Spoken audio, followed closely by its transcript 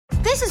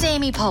This is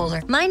Amy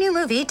Poehler. My new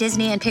movie,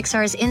 Disney and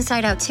Pixar's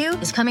Inside Out 2,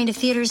 is coming to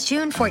theaters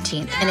June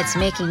 14th, and it's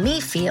making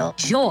me feel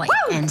joy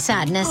and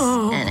sadness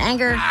and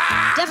anger,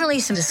 definitely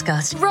some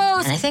disgust, and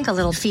I think a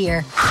little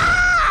fear.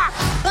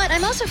 But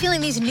I'm also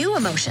feeling these new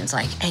emotions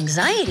like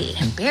anxiety,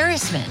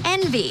 embarrassment,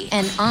 envy,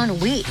 and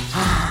ennui.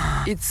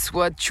 It's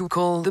what you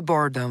call the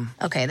boredom.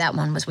 Okay, that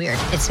one was weird.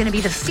 It's gonna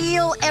be the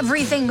feel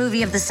everything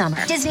movie of the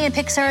summer. Disney and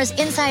Pixar's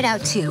Inside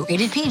Out 2,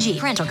 rated PG.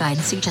 Parental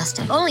guidance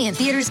suggested. Only in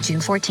theaters June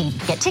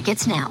 14th. Get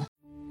tickets now.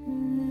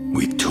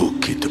 We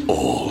took it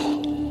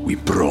all. We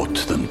brought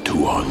them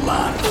to our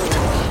land.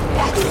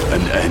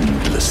 An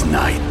endless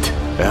night,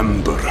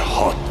 ember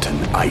hot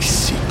and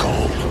icy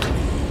cold.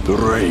 The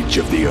rage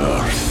of the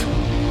earth.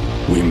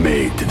 We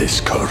made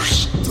this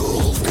curse.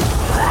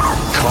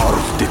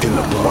 Carved it in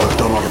the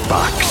blood on our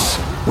backs.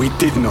 We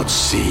did not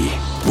see.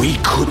 We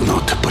could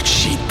not, but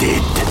she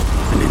did.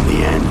 And in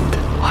the end...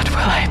 What will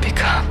I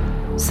become?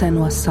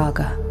 Senua's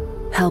Saga.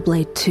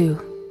 Hellblade 2.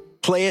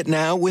 Play it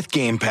now with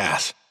Game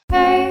Pass.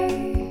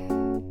 Hey,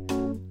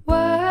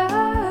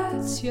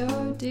 what's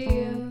your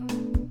deal?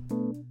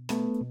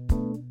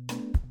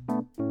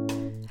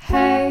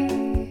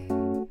 Hey,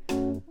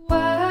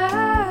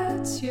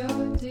 what's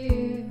your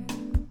deal?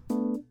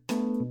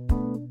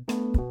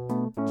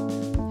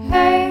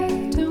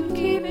 Hey, don't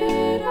keep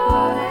it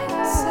all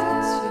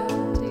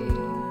inside.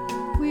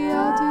 We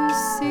all do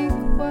seek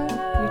what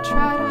we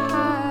try to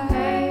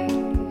hide.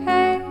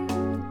 Hey,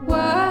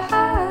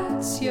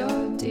 what's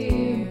your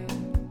deal?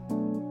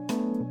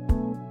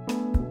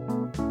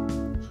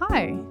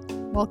 Hi,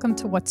 welcome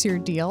to What's Your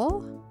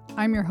Deal?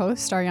 I'm your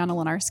host, Ariana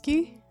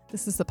Lenarski.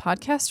 This is the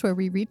podcast where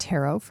we read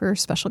tarot for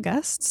special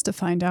guests to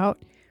find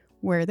out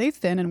where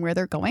they've been and where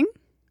they're going.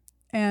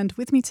 And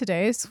with me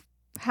today is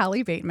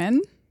Hallie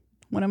Bateman,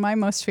 one of my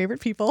most favorite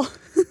people.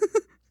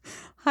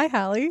 Hi,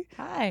 Hallie.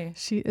 Hi.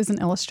 She is an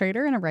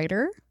illustrator and a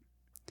writer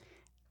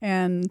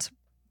and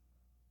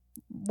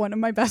one of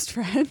my best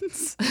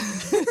friends.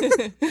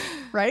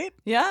 Right?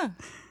 Yeah.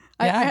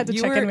 I had to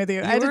check in with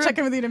you. I had to check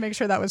in with you to make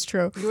sure that was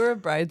true. You were a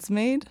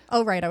bridesmaid.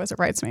 Oh, right. I was a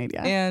bridesmaid,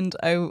 yeah. And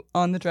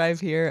on the drive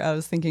here, I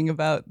was thinking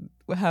about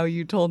how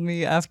you told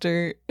me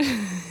after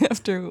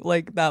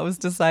like that was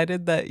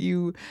decided that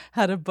you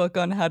had a book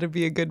on how to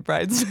be a good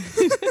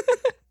bridesmaid.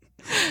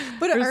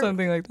 Or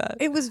something like that.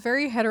 It was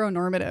very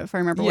heteronormative. I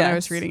remember when I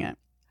was reading it.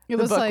 Yeah,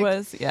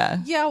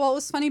 well, it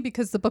was funny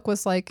because the book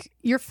was like,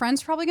 your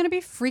friend's probably going to be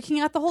freaking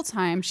out the whole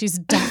time. She's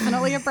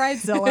definitely a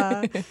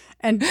bridezilla.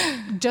 And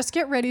just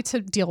get ready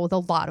to deal with a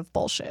lot of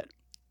bullshit.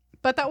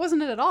 But that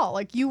wasn't it at all.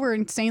 Like, you were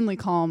insanely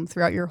calm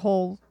throughout your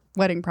whole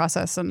wedding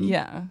process. And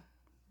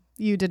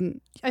you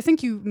didn't, I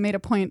think you made a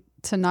point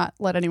to not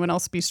let anyone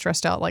else be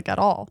stressed out, like, at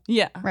all.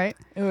 Yeah. Right?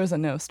 It was a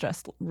no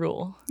stress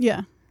rule. Yeah.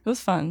 It was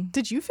fun.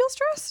 Did you feel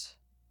stressed?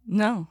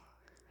 No.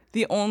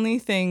 The only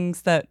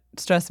things that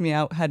stressed me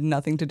out had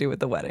nothing to do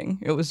with the wedding.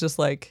 It was just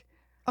like...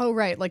 Oh,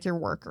 right. Like your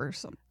work or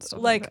something.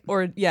 Like,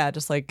 or yeah,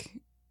 just like...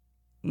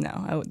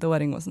 No, the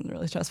wedding wasn't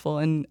really stressful.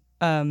 And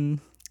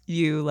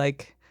you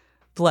like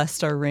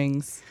blessed our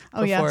rings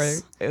before.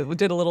 It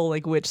did a little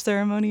like witch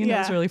ceremony and it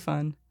was really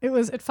fun.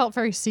 It felt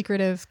very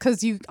secretive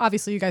because you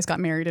guys got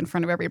married in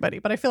front of everybody.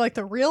 But I feel like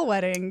the real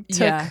wedding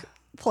took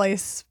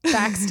place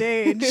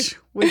backstage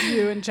with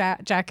you and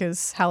Jack. Jack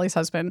is Hallie's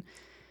husband.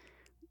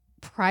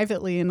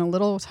 Privately in a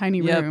little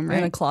tiny room, right?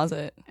 In a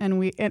closet. And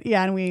we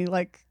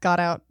like got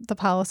out the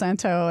Palo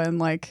Santo and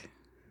like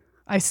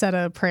I said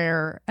a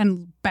prayer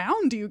and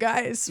bound you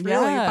guys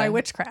really by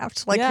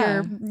witchcraft. Like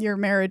your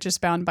marriage is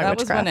bound by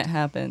witchcraft. That was when it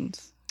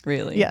happened,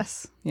 really.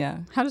 Yes. Yeah.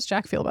 How does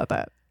Jack feel about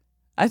that?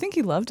 I think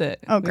he loved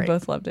it. Oh, great. We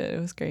both loved it. It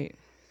was great.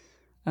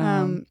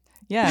 Our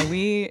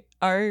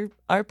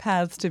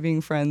paths to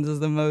being friends is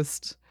the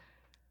most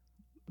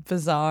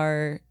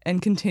bizarre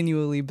and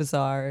continually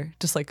bizarre.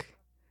 Just like,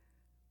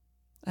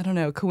 I don't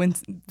know,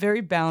 very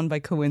bound by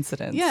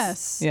coincidence.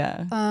 Yes.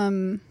 Yeah.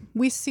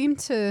 We seem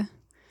to,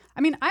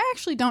 I mean, I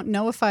actually don't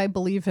know if I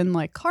believe in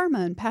like karma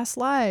and past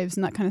lives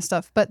and that kind of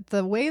stuff, but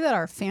the way that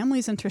our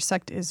families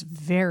intersect is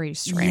very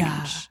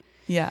strange.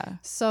 Yeah.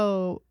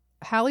 So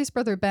Hallie's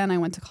brother Ben, I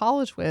went to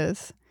college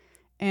with,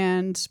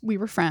 and we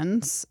were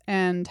friends,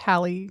 and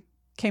Hallie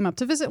came up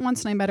to visit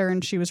once and I met her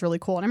and she was really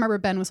cool. And I remember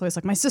Ben was always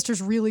like, my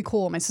sister's really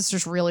cool. My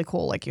sister's really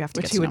cool. Like, you have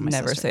to get to know my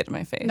sister. Which he would never say to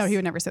my face. No, he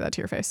would never say that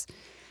to your face.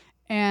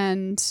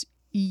 And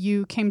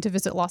you came to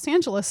visit Los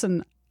Angeles,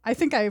 and I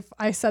think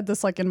I said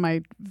this like in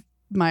my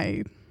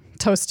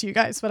toast to you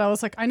guys, but I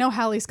was like, I know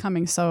Hallie's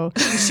coming, so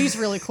she's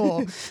really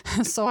cool,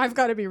 so I've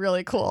got to be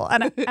really cool.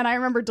 And I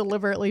remember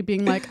deliberately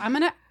being like, I'm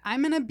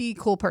gonna be a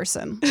cool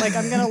person. Like,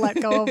 I'm gonna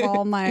let go of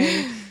all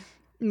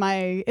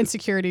my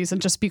insecurities and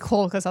just be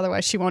cool, because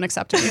otherwise she won't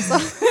accept me. So.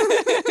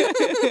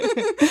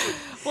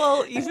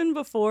 Well, even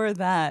before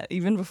that,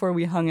 even before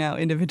we hung out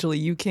individually,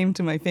 you came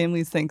to my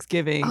family's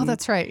Thanksgiving. Oh,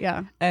 that's right.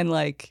 Yeah. And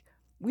like,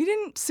 we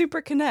didn't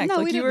super connect. No,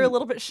 like, you were a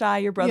little bit shy.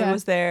 Your brother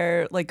was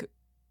there. Like,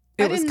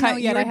 it was kind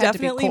of, you were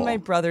definitely my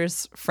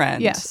brother's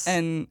friend. Yes.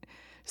 And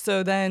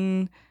so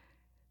then,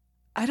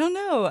 I don't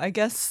know. I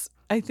guess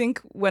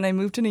when I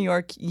moved to New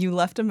York, you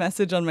left a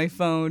message on my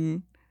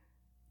phone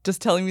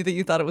just telling me that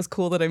you thought it was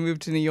cool that I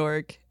moved to New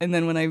York. And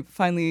then when I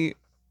finally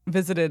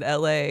visited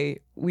LA,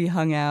 we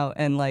hung out,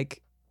 and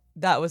like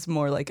that was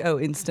more like, oh,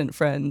 instant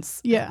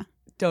friends. Yeah.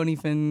 Don't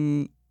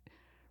even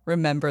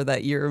remember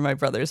that you're my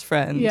brother's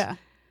friend. Yeah.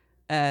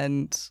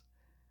 And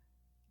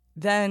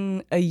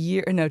then 2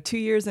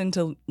 years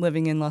into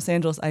living in Los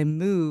Angeles, I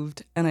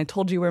moved, and I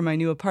told you where my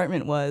new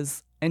apartment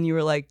was, and you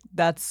were like,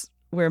 that's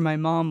where my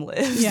mom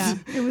lives. Yeah.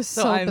 It was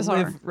so I bizarre.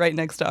 live right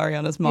next to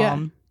Ariana's mom.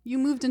 Yeah. You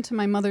moved into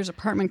my mother's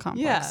apartment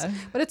complex. Yeah.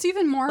 But it's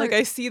even more Like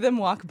I see them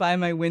walk by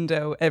my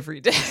window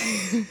every day.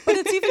 But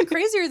it's even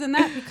crazier than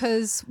that,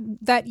 because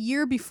that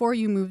year before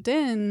you moved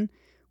in,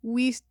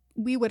 we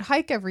would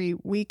hike every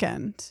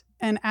weekend.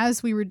 And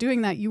as we were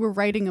doing that, you were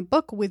writing a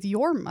book with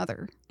your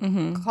mother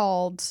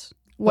called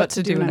What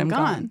to Do When I'm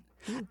Gone.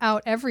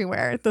 Out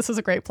everywhere. This is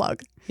a great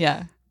plug.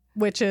 Yeah.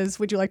 Which is,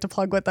 would you like to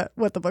plug what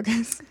the book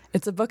is?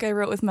 It's a book I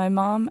wrote with my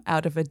mom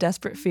out of a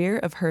desperate fear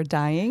of her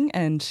dying,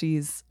 and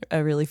she's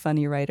a really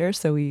funny writer,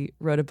 so we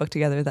wrote a book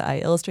together that I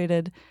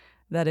illustrated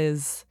that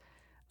is,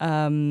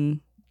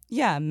 meant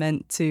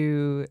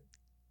to,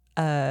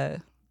 I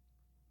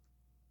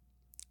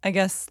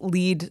guess,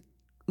 lead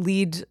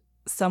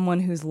someone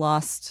who's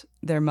lost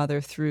their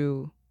mother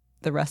through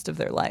the rest of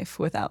their life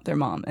without their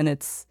mom, and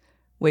it's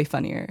way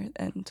funnier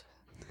and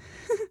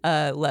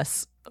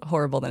less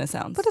horrible than it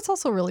sounds. But it's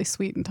also really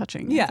sweet and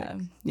touching. Yeah,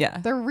 yeah.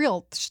 They're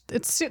real. They're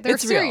It's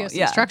serious real,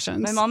 yeah. instructions.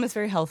 My mom is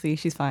very healthy.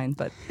 She's fine,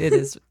 but it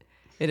is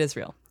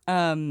real.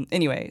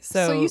 Anyway,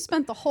 so you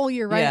spent the whole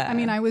year, right? Yeah. I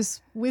mean, I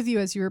was with you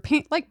as you were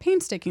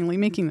painstakingly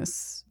making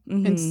this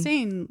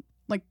insane,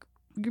 like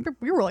you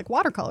were like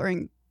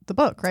watercoloring the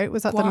book, right?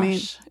 Was that the main?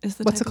 Gouache is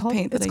the What's type it called? of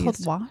paint that It's I called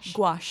used. wash.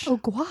 Gouache. Oh,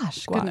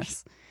 gouache.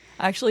 Goodness.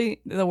 Actually,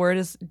 the word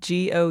is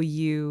Gouche,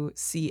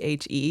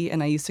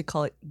 and I used to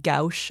call it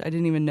gouache. I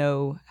didn't even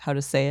know how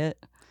to say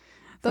it.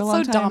 That's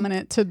so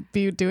dominant to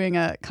be doing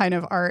a kind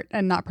of art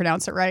and not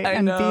pronounce it right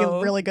and be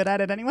really good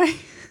at it anyway.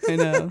 I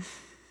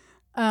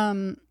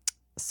know.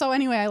 So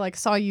anyway, I like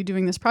saw you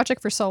doing this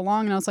project for so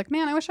long, and I was like,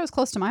 man, I wish I was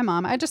close to my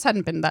mom. I just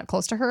hadn't been that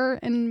close to her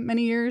in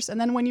many years.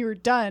 And then when you were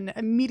done,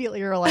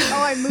 immediately you were like,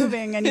 oh, I'm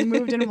moving, and you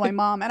moved in with my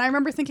mom. And I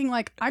remember thinking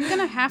like, I'm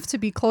gonna have to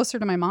be closer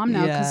to my mom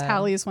now because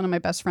Hallie is one of my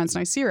best friends,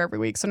 and I see her every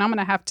week. So now I'm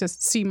gonna have to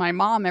see my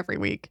mom every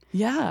week.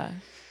 Yeah.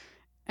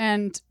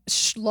 And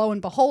lo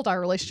and behold,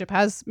 our relationship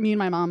has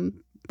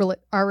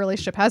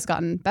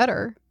gotten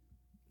better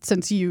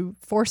since you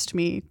forced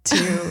me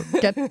to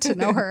get to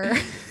know her,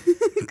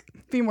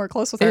 be more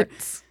close with her.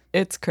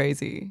 It's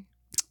crazy.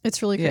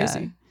 It's really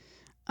crazy.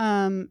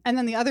 Yeah. And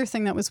then the other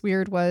thing that was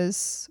weird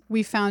was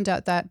we found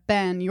out that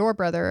Ben, your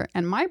brother,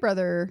 and my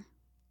brother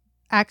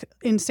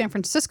in San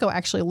Francisco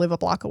actually live a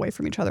block away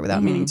from each other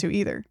without meaning to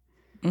either.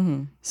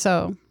 Mm-hmm.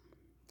 So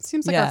it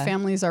seems like our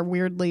families are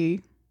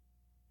weirdly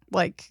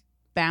like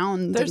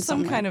bound. There's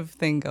some kind of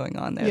thing going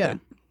on there. Yeah.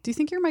 Do you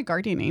think you're my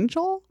guardian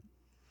angel?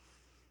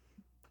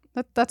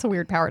 That's a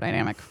weird power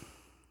dynamic.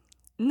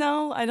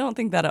 No, I don't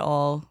think that at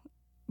all,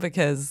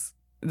 because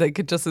they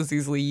could just as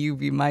easily you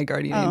be my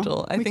guardian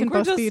angel. I think we're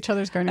both just be each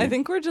other's guardian. I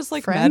think we're just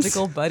like friends?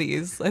 magical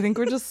buddies. I think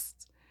we're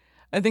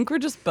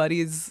just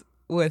buddies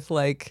with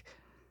like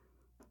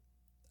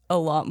a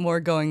lot more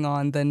going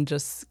on than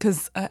just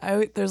because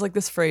there's like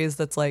this phrase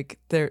that's like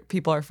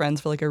people are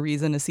friends for like a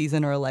reason, a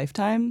season, or a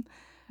lifetime.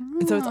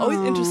 And so it's always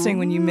interesting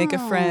when you make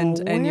a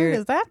friend and where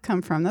does that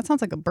come from? That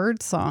sounds like a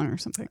bird song or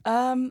something.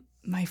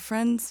 My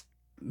friends,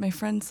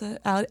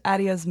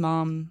 Adia's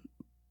mom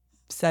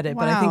said it,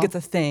 but I think it's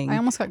a thing. I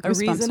almost got goosebumps a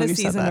reason, when a you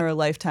said season, that. or a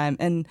lifetime.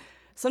 And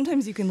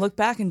sometimes you can look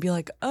back and be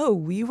like, oh,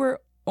 we were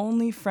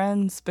only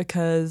friends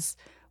because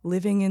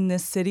living in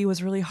this city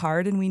was really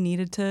hard and we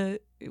needed to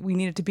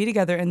be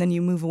together. And then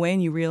you move away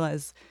and you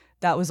realize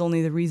that was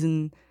only the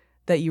reason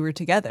that you were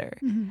together.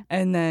 Mm-hmm.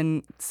 And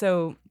then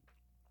so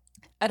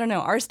I don't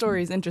know. Our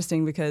story is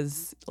interesting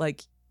because,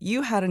 like,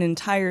 you had an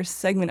entire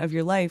segment of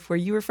your life where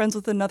you were friends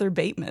with another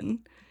Bateman,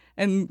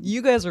 and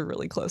you guys are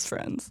really close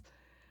friends.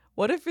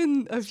 What if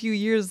in a few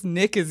years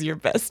Nick is your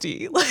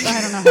bestie? Like,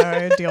 I don't know how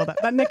I would deal with that.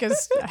 But Nick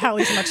is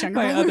Hallie's much younger.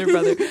 My other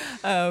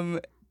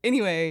brother.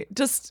 Anyway,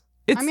 just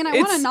I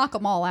want to knock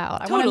them all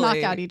out. I want to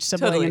knock out each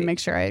sibling and make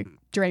sure I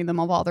drain them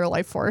of all their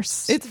life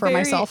force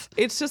myself.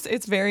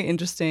 It's very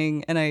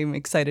interesting, and I'm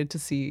excited to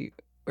see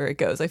where it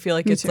goes. I feel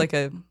like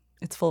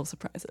it's full of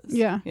surprises.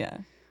 Yeah. Yeah.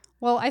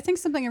 Well, I think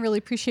something I really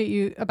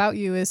appreciate about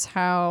you is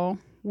how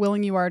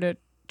willing you are to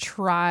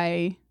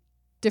try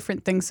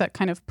different things that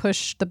kind of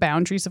push the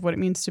boundaries of what it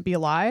means to be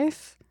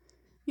alive.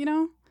 You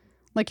know?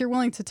 Like you're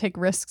willing to take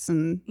risks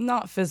and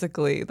not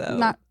physically though.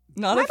 I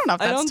don't know if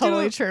that's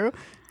totally true.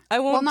 I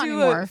won't do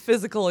anymore. A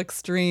physical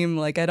extreme.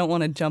 Like I don't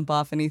want to jump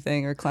off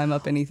anything or climb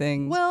up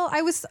anything. Well,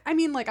 I was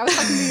talking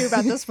to you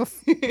about this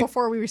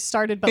before we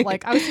started, but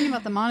like I was thinking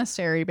about the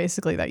monastery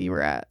basically that you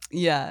were at.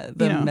 Yeah,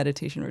 the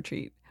meditation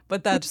retreat.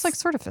 But that's just like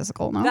sort of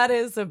physical, no?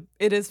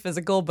 It is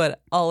physical,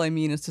 but all I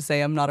mean is to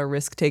say I'm not a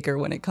risk taker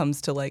when it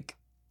comes to like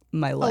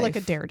my life. Like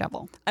a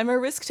daredevil. I'm a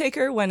risk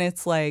taker when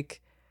it's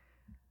like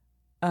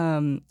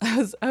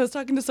I was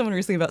talking to someone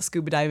recently about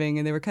scuba diving,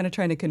 and they were kind of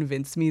trying to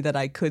convince me that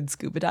I could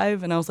scuba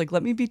dive. And I was like,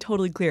 let me be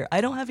totally clear.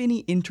 I don't have any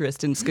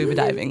interest in scuba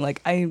diving.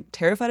 Like, I'm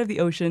terrified of the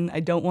ocean.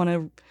 I don't want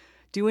to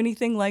do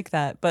anything like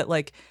that. But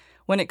like,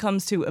 when it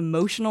comes to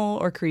emotional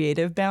or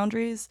creative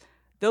boundaries,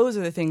 those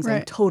are the things I'm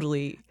Right.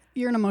 totally.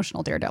 You're an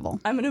emotional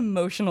daredevil. I'm an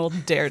emotional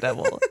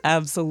daredevil.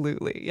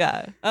 Absolutely.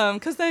 Yeah.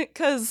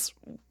 Because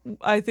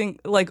I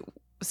think, like,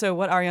 so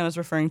what Ariana's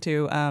referring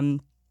to,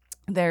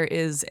 there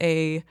is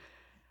a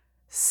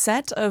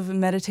set of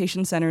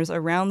meditation centers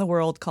around the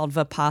world called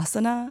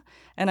Vipassana.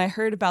 And I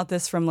heard about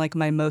this from like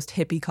my most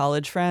hippie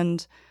college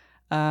friend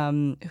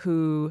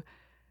who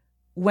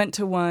went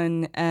to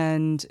one,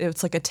 and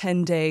it's like a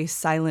 10-day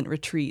silent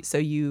retreat. So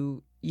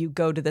you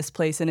go to this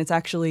place and it's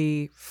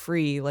actually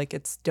free, like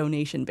it's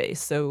donation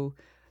based. So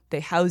they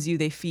house you,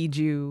 they feed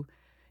you,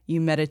 you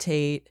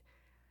meditate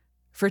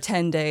for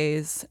 10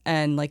 days,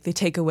 and like they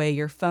take away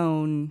your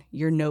phone,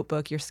 your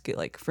notebook,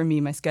 like for me,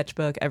 my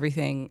sketchbook,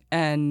 everything.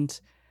 And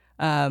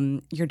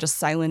you're just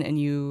silent and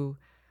you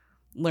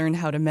learn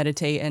how to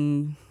meditate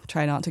and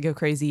try not to go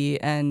crazy.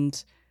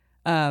 And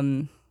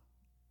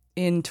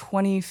in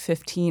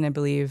 2015, I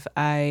believe,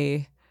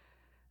 I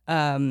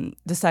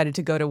decided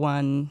to go to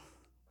one.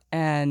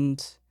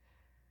 And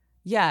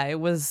yeah, it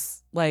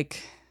was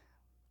like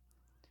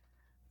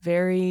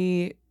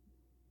it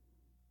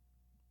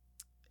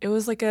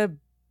was like a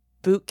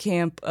boot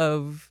camp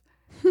of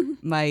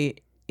my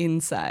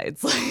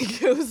insides.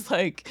 Like, it was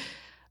like,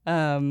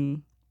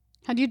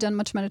 Had you done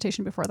much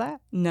meditation before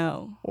that?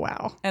 no.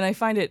 Wow. And I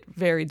find it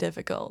very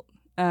difficult.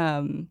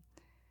 And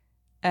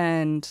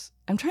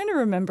I'm trying to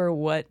remember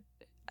what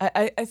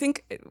I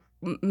think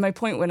my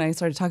point when I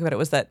started talking about it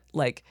was that,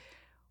 like,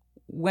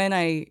 when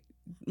I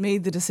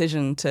made the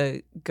decision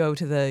to go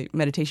to the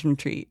meditation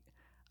retreat,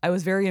 I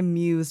was very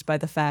amused by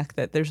the fact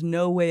that there's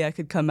no way I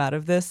could come out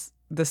of this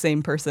the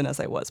same person as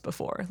I was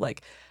before.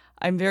 Like,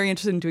 I'm very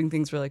interested in doing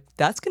things where, like,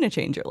 that's going to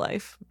change your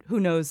life. Who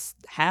knows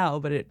how,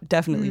 but it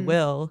definitely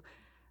will.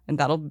 And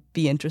that'll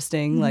be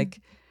interesting.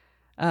 Like,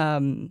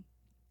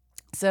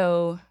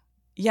 so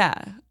yeah,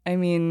 I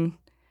mean,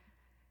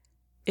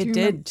 it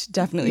did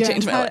definitely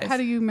change my life. How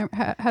do you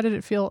remember? How did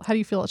it feel? How do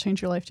you feel it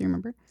changed your life? Do you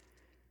remember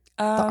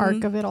the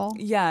arc of it all?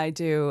 Yeah, I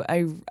do.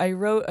 I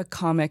wrote a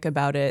comic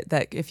about it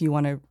that, if you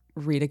want to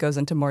read, it goes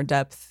into more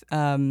depth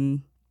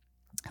on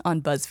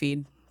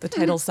BuzzFeed. The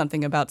title's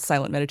something about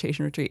silent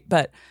meditation retreat.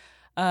 But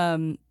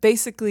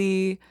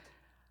basically,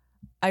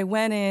 I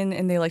went in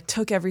and they like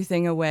took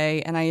everything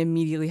away, and I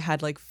immediately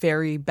had like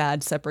very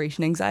bad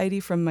separation anxiety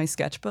from my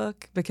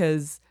sketchbook,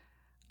 because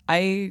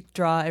I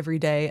draw every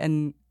day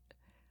and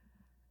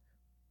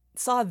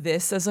saw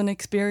this as an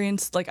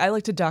experience. Like, I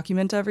like to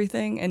document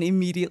everything, and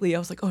immediately I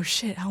was like, oh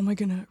shit, how am I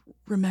gonna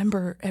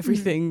remember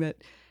everything that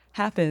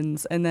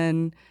happens? And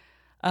then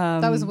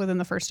That was within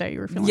the first day you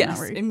were feeling yes,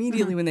 that, right?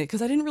 immediately when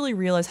because I didn't really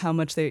realize how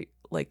much they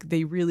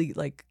really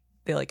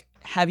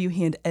have you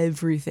hand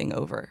everything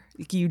over.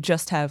 Like, you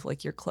just have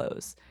like your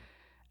clothes.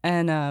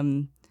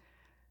 And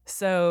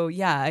so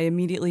yeah, I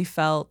immediately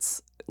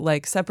felt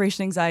like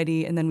separation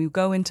anxiety. And then we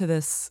go into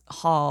this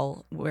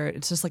hall where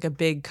it's just like a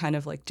big kind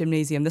of like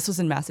gymnasium. This was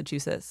in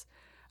Massachusetts.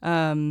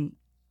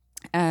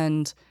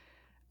 And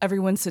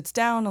everyone sits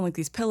down on like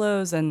these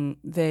pillows, and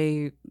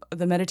the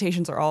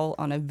meditations are all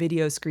on a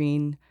video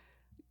screen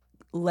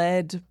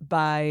led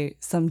by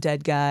some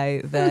dead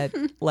guy that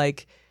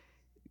like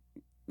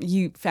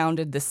you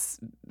founded this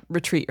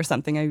retreat or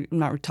something. I'm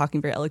not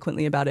talking very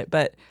eloquently about it,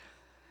 but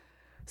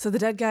so the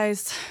dead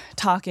guy's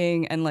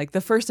talking, and like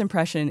the first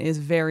impression is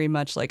very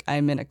much like,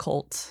 I'm in a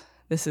cult.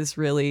 This is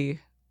really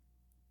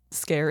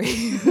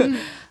scary.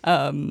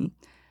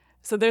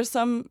 So there's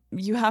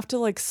you have to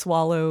like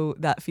swallow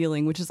that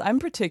feeling, which is, I'm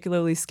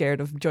particularly scared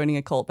of joining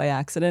a cult by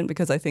accident,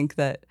 because I think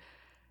that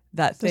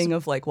thing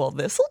of like, well,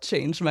 this will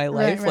change my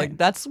life. Right. Like,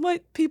 that's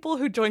what people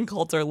who join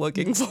cults are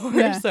looking for.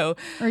 Yeah. So,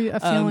 Or a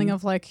feeling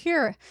of like,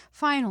 here,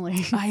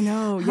 finally. I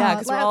know. Yeah.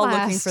 Because we're all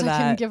looking for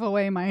that. I can give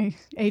away my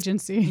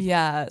agency.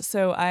 Yeah.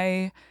 So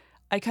I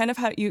kind of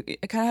had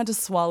to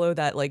swallow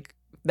that, like,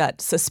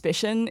 that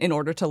suspicion in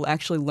order to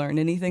actually learn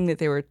anything that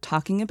they were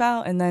talking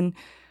about. And then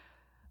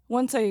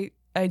once I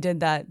did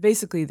that,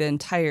 basically the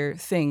entire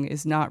thing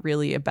is not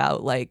really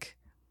about like,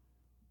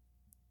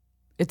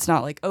 it's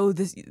not like, oh,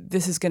 this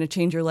is going to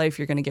change your life,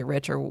 you're going to get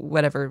rich, or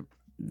whatever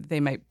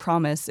they might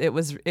promise. It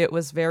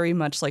was very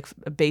much like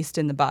based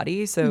in the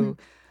body. So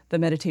the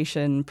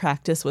meditation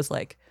practice was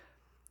like,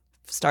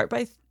 start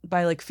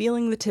by like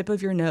feeling the tip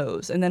of your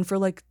nose, and then for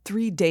like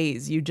 3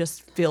 days you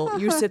just feel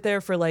you sit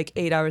there for like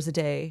 8 hours a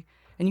day,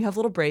 and you have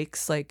little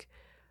breaks like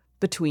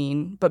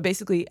between, but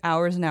basically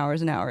hours and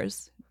hours and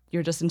hours.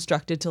 You're just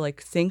instructed to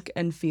like think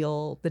and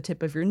feel the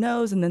tip of your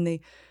nose, and then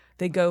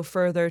they go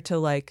further to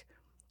like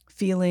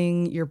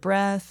feeling your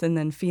breath, and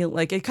then feel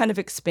like it kind of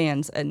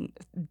expands. And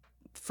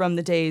from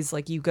the days,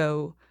 like,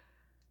 the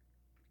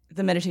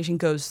meditation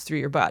goes through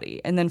your body.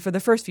 And then for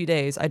the first few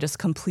days, I just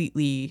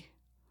completely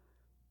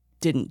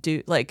didn't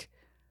do, like,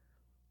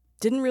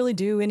 didn't really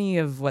do any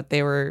of what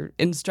they were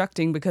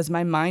instructing because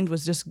my mind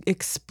was just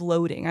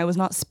exploding. I was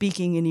not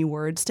speaking any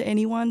words to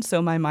anyone.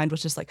 So my mind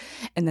was just like,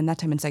 and then that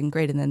time in second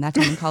grade, and then that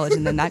time in college,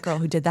 and then that girl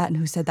who did that and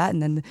who said that,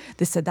 and then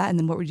this said that, and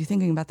then what were you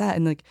thinking about that?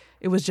 And like,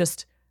 it was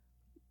just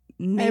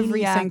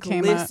maniac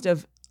list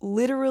of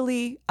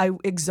literally, I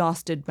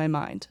exhausted my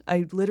mind.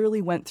 I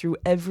literally went through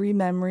every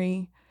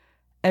memory,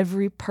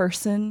 every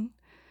person,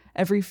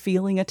 every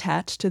feeling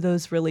attached to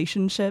those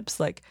relationships.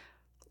 Like,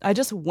 I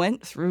just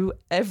went through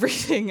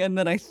everything, and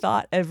then I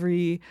thought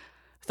every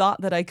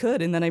thought that I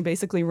could, and then I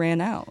basically ran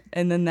out.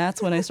 And then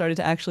that's when I started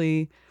to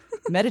actually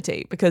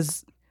meditate,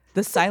 because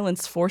the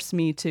silence forced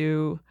me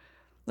to,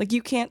 like,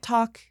 you can't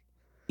talk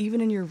even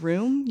in your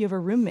room. You have a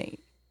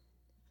roommate.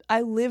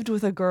 I lived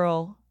with a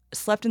girl,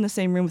 slept in the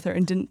same room with her,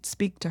 and didn't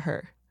speak to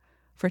her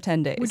for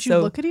 10 days. Would you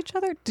look at each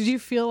other? Did you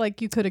feel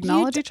like you could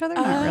acknowledge each other?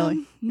 Not really.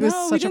 It No, was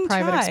such we didn't a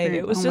private try. experience.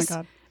 It was oh just, my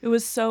God. it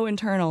was so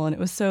internal, and it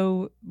was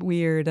so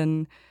weird.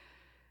 And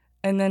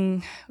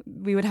then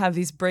we would have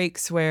these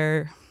breaks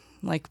where,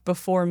 like,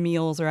 before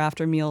meals or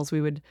after meals,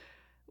 we would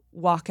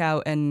walk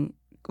out and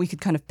we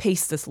could kind of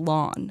pace this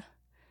lawn.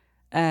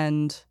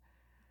 And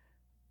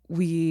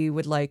we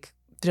would, like,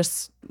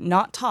 just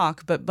not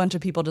talk, but a bunch of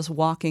people just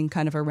walking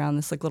kind of around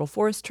this, like, little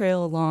forest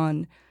trail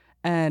lawn.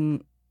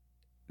 And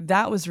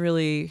that was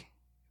really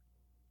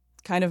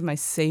kind of my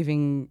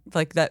saving,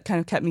 like, that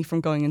kind of kept me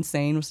from going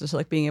insane, was just,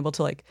 like, being able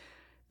to, like,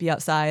 be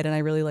outside. And I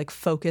really, like,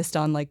 focused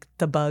on, like,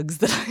 the bugs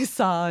that I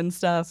saw and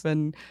stuff.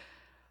 And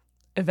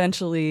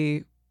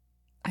eventually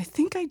I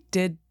think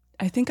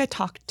I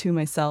talked to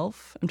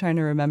myself. I'm trying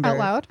to remember. Out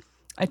loud?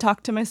 I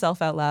talked to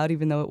myself out loud,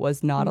 even though it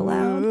was not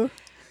allowed. Ooh.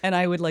 And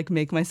I would, like,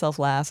 make myself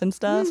laugh and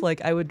stuff.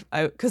 Like,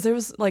 because there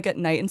was, like, at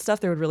night and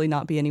stuff, there would really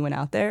not be anyone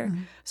out there.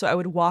 So I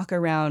would walk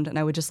around and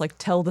I would just, like,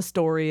 tell the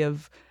story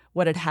of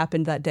what had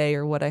happened that day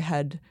or what I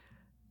had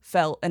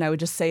felt. And I would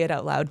just say it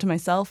out loud to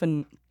myself.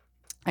 And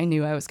I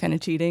knew I was kind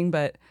of cheating,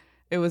 but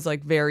it was,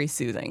 like, very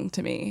soothing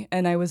to me.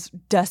 And I was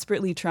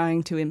desperately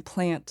trying to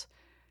implant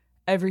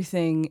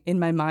everything in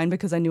my mind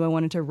because I knew I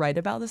wanted to write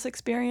about this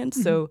experience.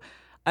 So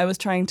I was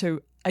trying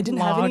to, I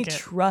didn't have any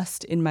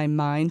trust in my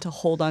mind to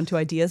hold on to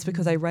ideas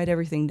because I write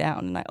everything down,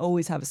 and I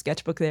always have a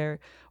sketchbook there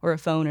or a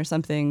phone or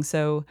something.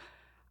 So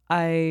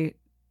I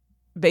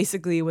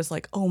basically was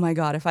like, oh my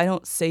God, if I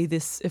don't say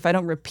this, if I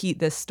don't repeat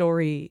this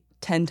story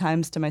 10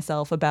 times to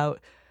myself about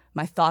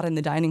my thought in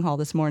the dining hall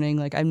this morning,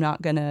 like, I'm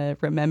not going to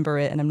remember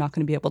it, and I'm not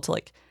going to be able to,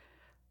 like,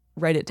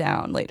 write it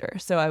down later.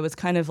 So I was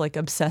kind of, like,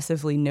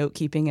 obsessively note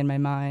keeping in my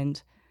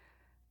mind.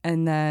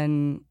 And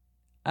then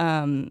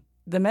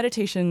the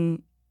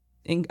meditation,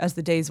 as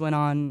the days went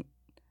on,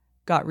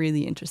 got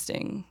really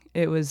interesting.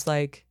 It was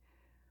like,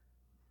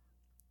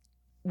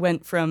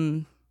 went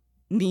from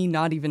me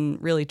not even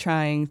really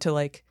trying to,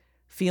 like,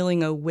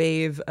 feeling a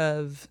wave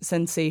of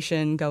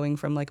sensation going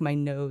from, like, my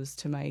nose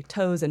to my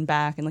toes and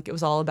back. And, like, it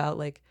was all about,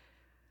 like,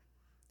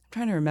 I'm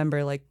trying to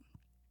remember, like,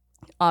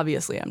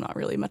 obviously I'm not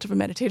really much of a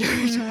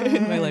meditator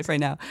in my life right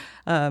now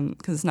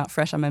because it's not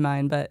fresh on my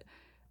mind. But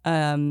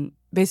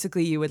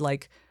basically you would,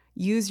 like,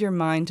 use your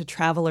mind to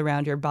travel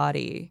around your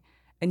body,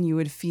 and you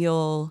would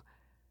feel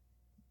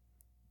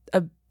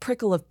a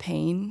prickle of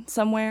pain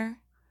somewhere,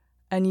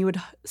 and you would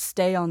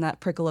stay on that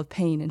prickle of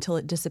pain until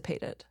it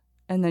dissipated,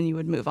 and then you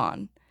would move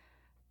on.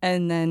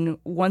 And then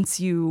once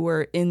you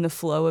were in the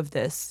flow of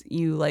this,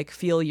 you, like,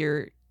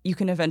 you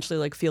can eventually,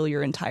 like, feel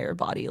your entire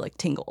body, like,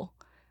 tingle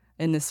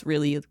in this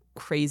really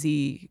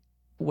crazy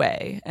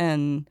way.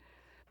 And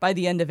by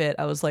the end of it,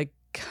 I was, like,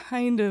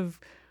 kind of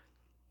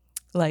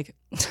like,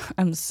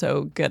 I'm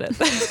so good at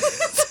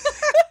this.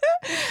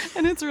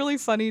 And it's really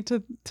funny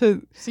to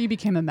So you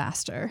became a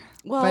master.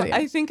 well,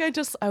 I think I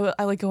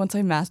like, once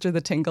I mastered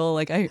the tingle,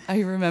 like, I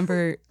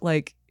remember,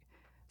 like,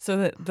 so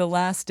that the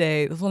last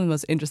day, one of the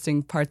most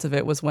interesting parts of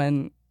it was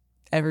when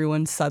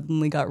everyone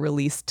suddenly got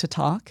released to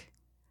talk.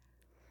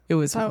 It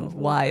was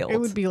wild. It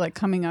would be like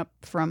coming up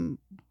from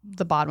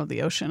the bottom of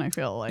the ocean, I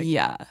feel like.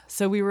 Yeah.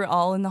 So we were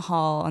all in the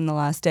hall on the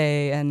last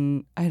day,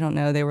 and I don't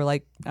know, they were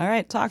like, all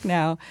right, talk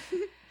now.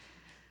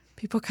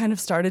 People kind of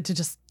started to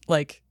just,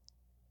 like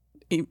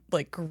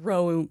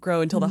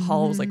grow until the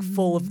hall was, like,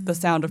 full of the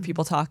sound of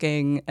people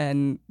talking,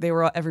 and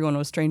everyone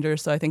was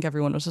strangers. So I think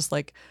everyone was just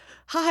like,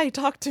 hi,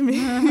 talk to me.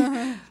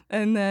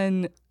 And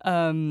then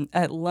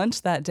at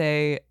lunch that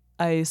day,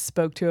 I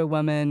spoke to a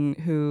woman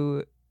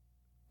who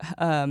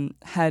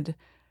had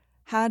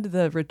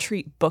the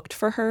retreat booked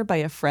for her by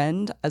a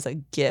friend as a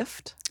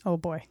gift. Oh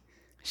boy.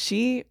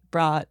 She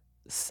brought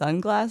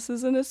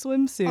sunglasses and a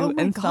swimsuit Oh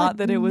my and God, thought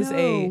that it was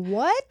a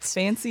what?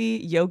 fancy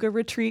yoga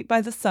retreat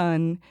by the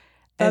sun.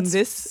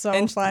 That's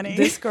so funny.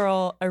 This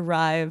girl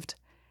arrived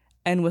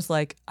and was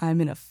like,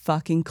 I'm in a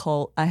fucking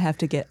cult. I have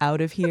to get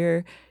out of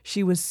here.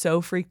 She was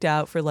so freaked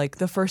out for, like,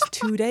 the first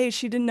 2 days.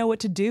 She didn't know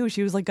what to do.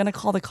 She was, like, going to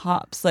call the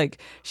cops.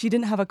 Like, she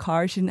didn't have a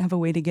car. She didn't have a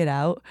way to get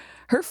out.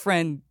 Her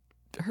friend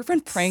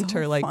pranked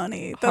her, like,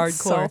 funny. hardcore. That's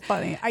so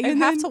funny. You And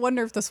have then- to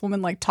wonder if this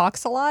woman, like,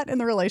 talks a lot in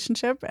the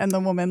relationship, and the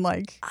woman,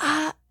 like,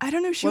 I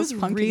don't know. She was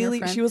punking your really,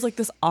 friend. she was, like,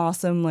 this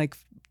awesome, like,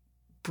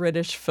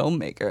 British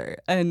filmmaker,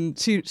 and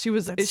she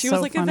was That's she so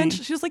was like funny.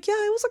 eventually she was like, yeah,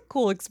 it was a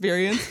cool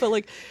experience, but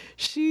like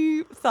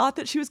she thought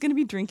that she was going to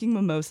be drinking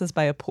mimosas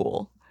by a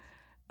pool.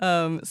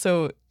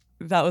 So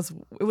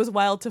it was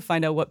wild to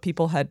find out what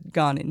people had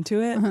gone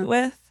into it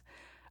with.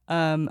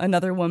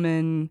 Another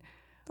woman,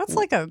 That's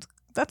like a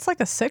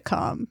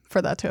sitcom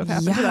for that to have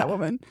happened to Yeah. that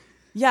woman.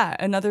 yeah,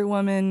 another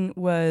woman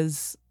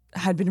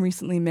had been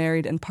recently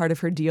married, and part of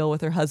her deal with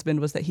her husband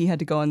was that he had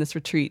to go on this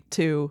retreat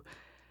too,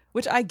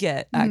 which I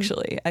get,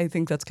 actually. I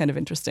think that's kind of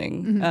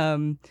interesting.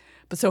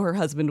 But so her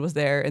husband was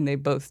there, and they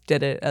both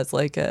did it as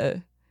like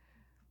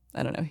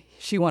I don't know,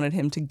 she wanted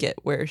him to get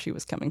where she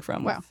was coming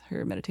from Wow. with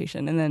her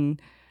meditation. And then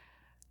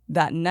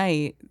that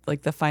night,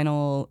 like the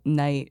final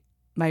night,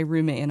 my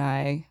roommate and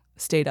I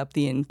stayed up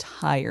the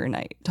entire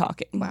night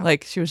talking. Wow.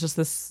 Like she was just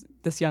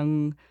this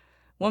young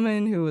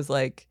woman who was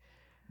like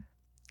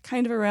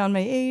kind of around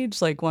my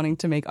age, like wanting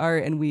to make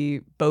art, and we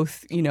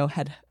both,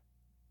 had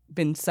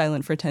been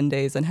silent for 10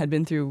 days and had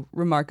been through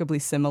remarkably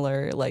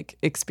similar like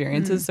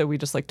experiences. So we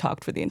just like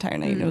talked for the entire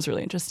night, and it was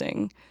really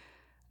interesting.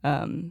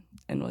 And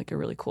like a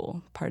really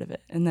cool part of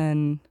it. And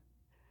then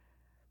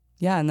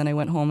I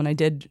went home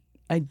and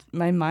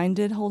my mind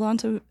did hold on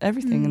to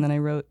everything. And then I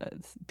wrote a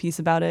piece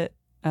about it.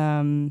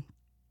 And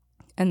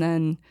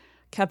then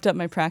kept up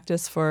my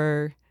practice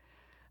for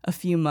a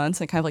few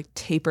months and kind of like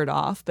tapered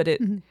off. But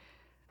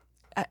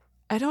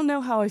I don't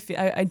know how I feel.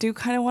 I do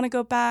kind of want to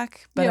go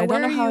back, but I don't where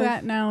know how are you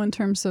at now in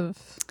terms of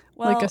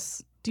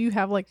do you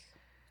have like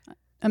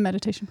a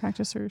meditation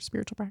practice or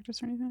spiritual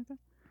practice or anything like that?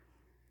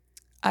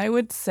 I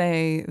would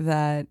say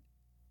that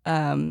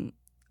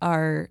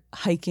our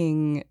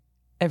hiking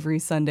every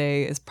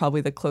Sunday is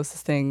probably the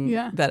closest thing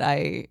that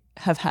I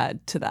have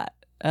had to that.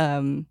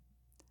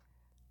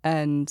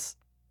 And,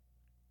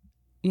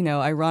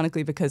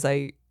 ironically, because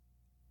I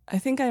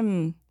think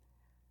I'm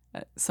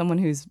someone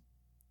who's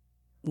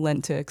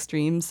lent to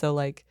extremes. So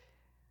like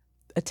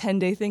a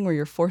 10-day thing where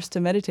you're forced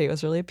to meditate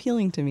was really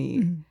appealing to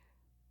me.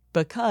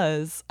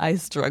 Because I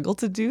struggle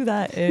to do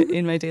that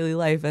in my daily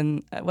life.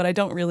 And what I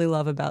don't really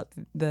love about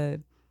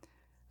the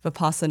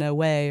Vipassana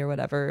way or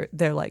whatever,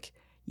 they're like,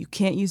 you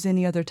can't use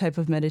any other type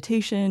of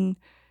meditation.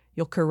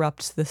 You'll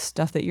corrupt the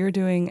stuff that you're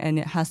doing. And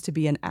it has to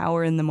be an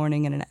hour in the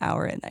morning and an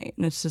hour at night.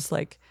 And it's just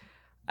like,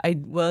 I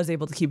was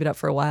able to keep it up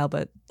for a while,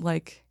 but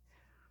like,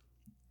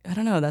 I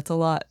don't know, that's a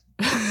lot.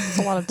 It's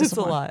a lot of It's a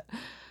discipline. lot.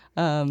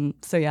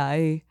 So yeah,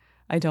 I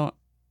don't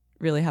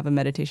really have a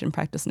meditation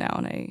practice now,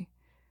 and I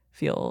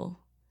feel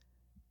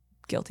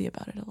guilty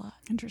about it a lot.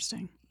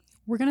 Interesting.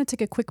 We're going to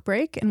take a quick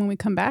break, and when we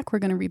come back, we're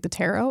going to read the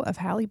tarot of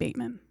Hallie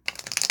Bateman.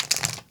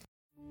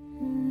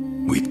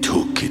 We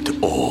took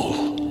it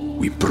all.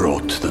 We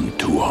brought them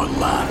to our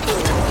land.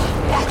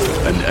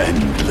 An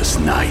endless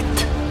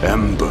night,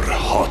 ember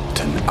hot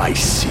and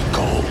icy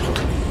cold.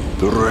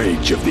 The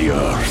rage of the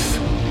earth.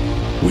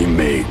 We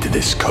made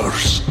this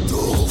curse.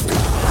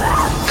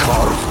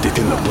 Carved it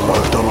in the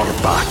blood on our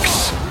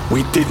backs.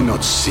 We did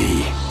not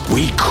see.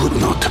 We could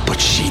not,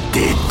 but she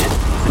did.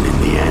 And in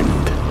the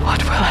end,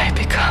 What will I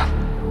become?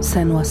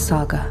 Senwa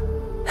Saga.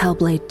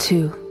 Hellblade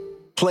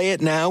 2. Play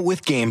it now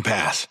with Game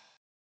Pass.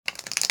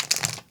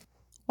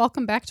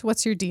 Welcome back to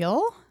What's Your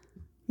Deal?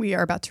 We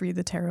are about to read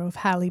the tarot of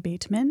Hallie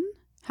Bateman.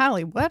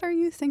 Hallie, what are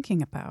you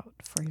thinking about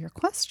for your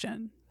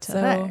question today?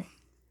 So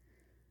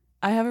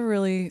I have a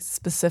really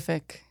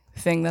specific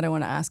thing that I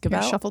want to ask Here,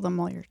 about. shuffle them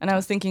while you're... And I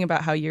was thinking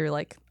about how you're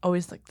like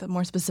always like the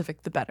more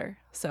specific, the better.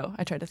 So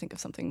I tried to think of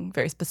something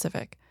very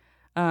specific.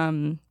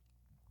 On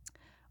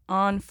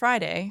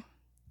Friday,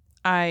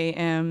 I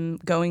am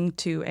going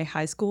to a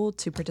high school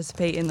to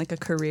participate in like a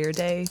career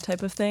day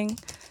type of thing,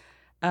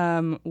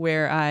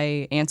 where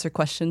I answer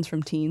questions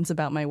from teens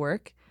about my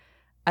work.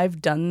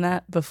 I've done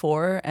that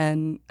before,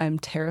 and I'm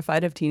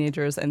terrified of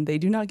teenagers, and they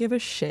do not give a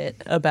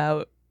shit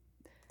about.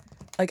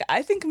 Like,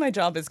 I think my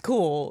job is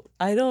cool.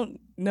 I don't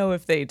know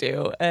if they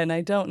do, and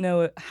I don't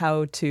know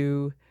how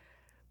to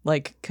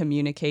like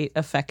communicate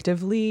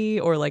effectively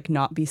or like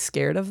not be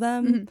scared of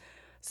them.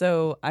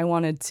 So I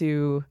wanted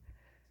to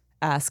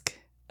ask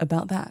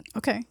about that.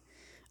 Okay.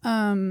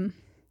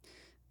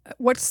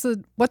 What's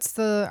the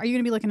are you going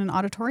to be like in an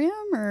auditorium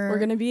or? We're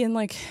going to be in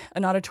like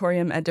an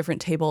auditorium at different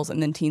tables,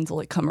 and then teens will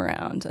like come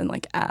around and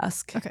like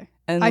ask. Okay.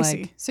 And I like,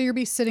 see. So you'll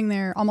be sitting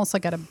there almost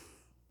like at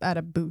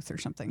a booth or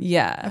something.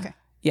 Yeah. Okay.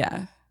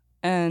 Yeah.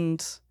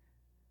 And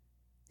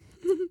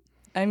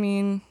I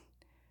mean,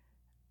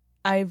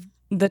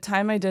 the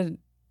time I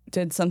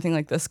did something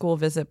like the school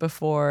visit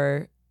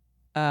before,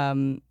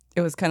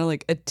 it was kind of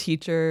like a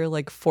teacher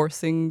like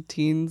forcing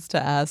teens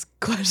to ask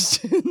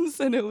questions,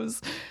 and it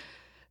was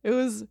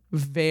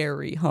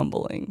very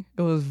humbling.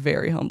 It was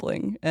very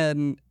humbling,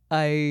 and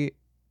I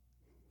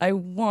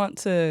want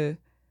to.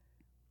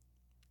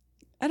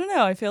 I don't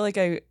know. I feel like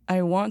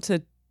I want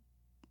to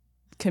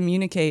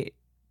communicate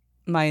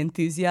my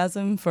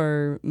enthusiasm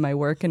for my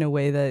work in a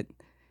way that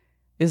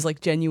is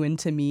like genuine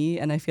to me,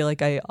 and I feel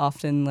like I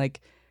often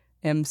like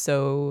am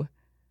so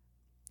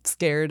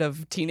scared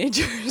of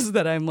teenagers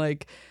that I'm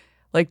like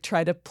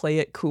try to play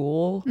it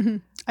cool.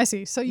 I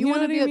see. So you You know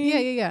want to what be I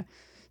mean? yeah.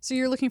 So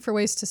you're looking for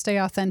ways to stay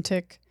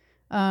authentic,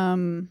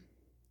 even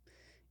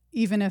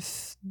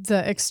if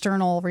the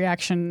external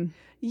reaction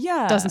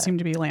doesn't seem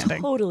to be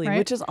landing. Totally, right?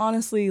 which is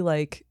honestly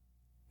like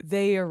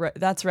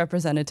that's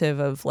representative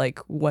of like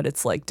what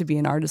it's like to be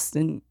an artist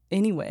in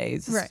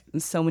anyways. Right.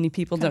 So many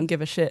people don't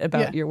give a shit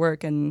about your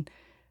work, and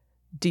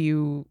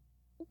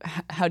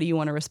how do you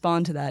want to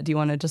respond to that? Do you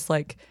want to just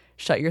like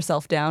shut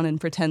yourself down and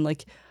pretend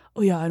like,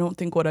 oh yeah, I don't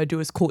think what I do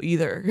is cool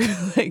either?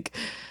 Like,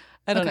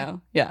 I don't know.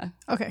 Yeah.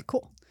 Okay,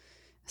 cool.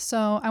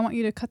 So I want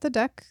you to cut the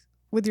deck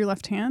with your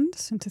left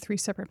hand into 3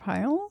 separate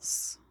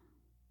piles.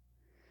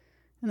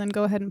 And then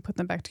go ahead and put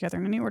them back together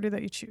in any order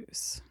that you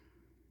choose.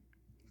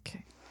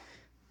 Okay.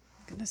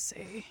 I'm going to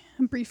say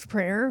a brief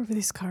prayer over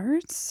these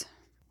cards.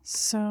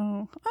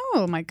 So,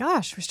 oh my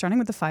gosh, we're starting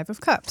with the 5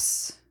 of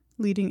Cups,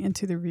 leading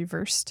into the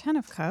reverse 10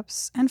 of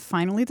Cups, and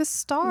finally the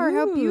star.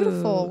 How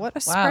beautiful. What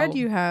a spread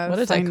you have. What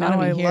a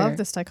dichotomy I here. love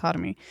this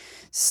dichotomy.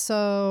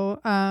 So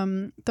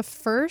the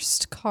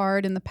first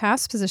card in the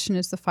past position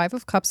is the 5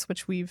 of Cups,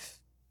 which you've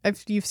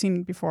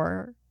seen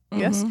before.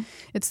 Yes.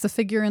 It's the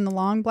figure in the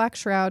long black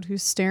shroud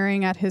who's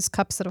staring at his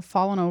cups that have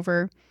fallen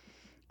over,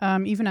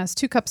 even as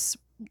 2 cups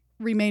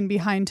remain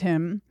behind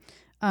him.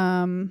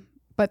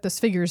 But this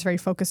figure is very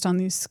focused on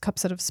these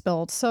cups that have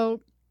spilled.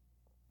 So,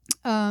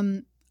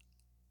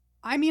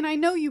 I mean, I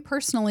know you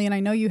personally, and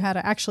I know you had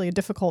actually a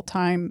difficult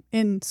time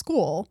in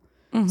school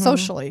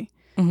socially.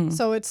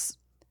 So it's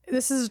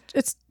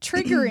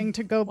triggering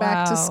to go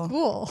back to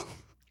school.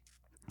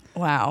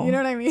 Wow. You know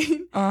what I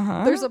mean?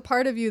 There's a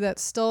part of you that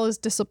still is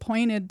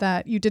disappointed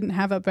that you didn't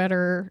have a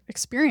better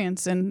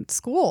experience in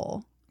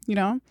school, you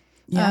know?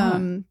 Yeah.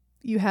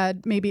 You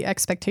had maybe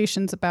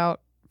expectations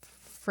about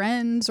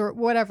friends or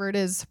whatever it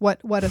is,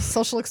 what a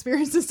social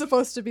experience is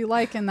supposed to be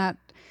like, and that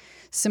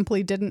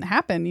simply didn't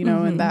happen, you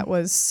know, and that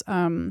was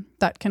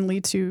that can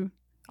lead to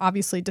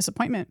obviously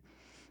disappointment.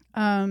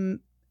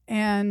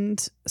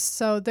 And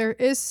so there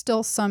is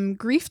still some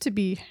grief to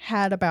be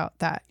had about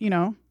that, you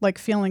know, like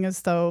feeling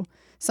as though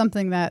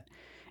something that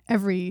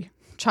every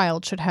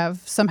child should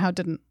have somehow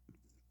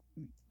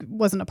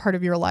wasn't a part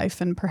of your life,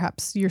 and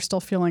perhaps you're still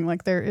feeling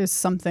like there is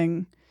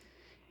something.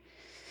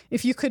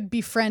 If you could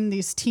befriend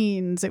these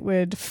teens, it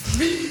would.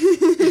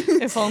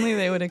 If only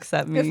they would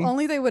accept me. If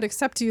only they would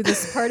accept you,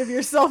 this part of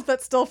yourself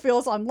that still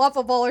feels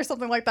unlovable or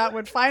something like that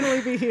would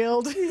finally be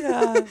healed.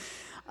 Yeah.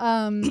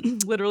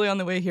 Literally on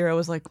the way here, I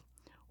was like,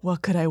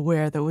 what could I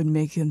wear that would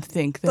make him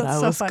think that I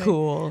was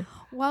cool?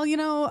 Well, you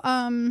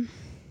know,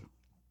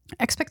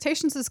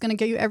 expectations is going to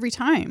get you every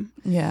time.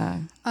 Yeah.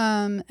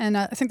 And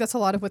I think that's a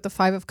lot of what the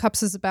 5 of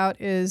Cups is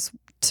about, is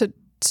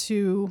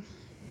to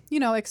you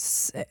know,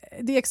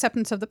 the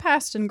acceptance of the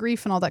past and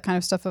grief and all that kind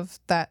of stuff, of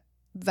that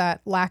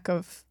lack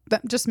of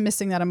that, just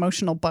missing that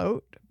emotional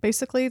boat,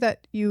 basically,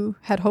 that you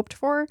had hoped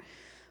for.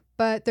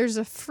 But there's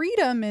a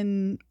freedom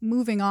in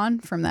moving on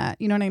from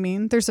that. You know what I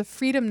mean? There's a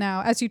freedom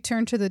now as you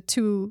turn to the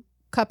 2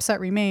 cups that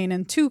remain,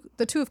 and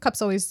the 2 of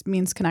Cups always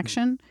means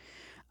connection.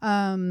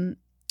 You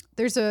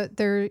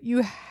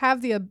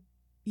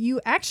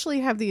actually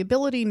have the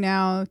ability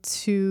now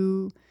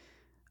to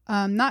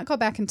not go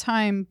back in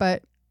time,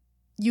 but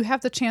you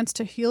have the chance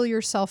to heal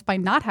yourself by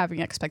not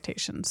having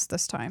expectations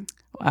this time.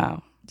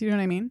 Wow. Do you know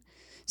what I mean?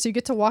 So you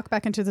get to walk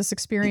back into this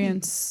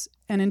experience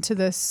and into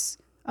this,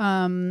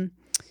 you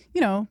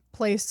know,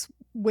 place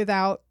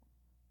without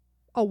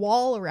a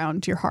wall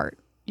around your heart.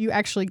 You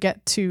actually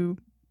get to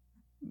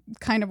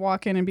kind of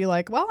walk in and be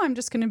like, well, I'm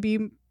just going to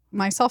be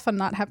myself and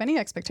not have any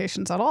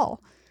expectations at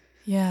all.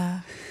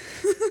 Yeah.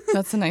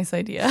 That's a nice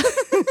idea.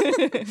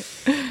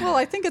 Well,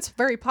 I think it's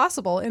very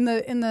possible. In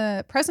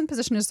the present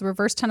position is the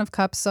reverse 10 of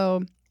Cups.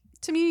 So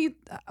to me,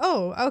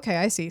 oh, okay,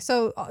 I see.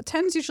 So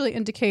 10s usually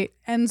indicate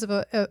ends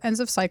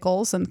of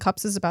cycles, and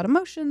Cups is about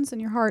emotions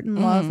and your heart and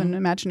love and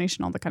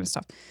imagination, all that kind of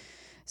stuff.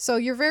 So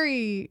you're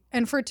very,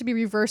 and for it to be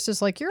reversed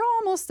is like you're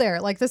almost there.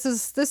 Like this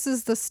is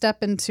the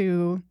step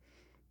into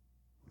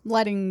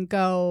letting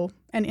go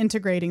and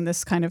integrating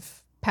this kind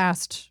of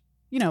past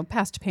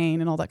pain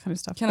and all that kind of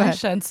stuff. Can I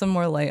shed some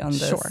more light on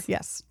this? Sure.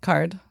 Yes.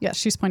 Card. Yes,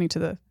 she's pointing to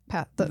the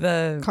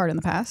card in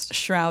the past.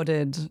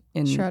 Shrouded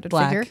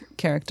black figure.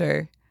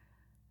 Character.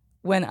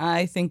 When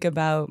I think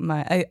about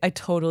I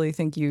totally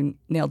think you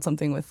nailed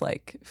something with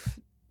like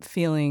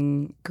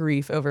feeling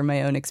grief over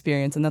my own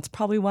experience, and that's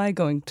probably why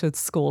going to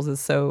schools is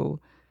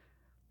so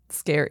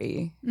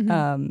scary.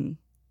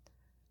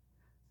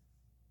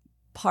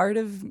 Part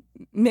of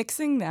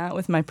mixing that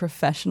with my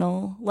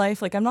professional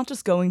life, like I'm not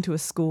just going to a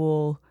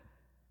school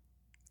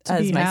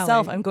as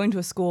myself, I'm going to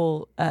a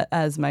school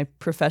as my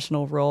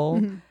professional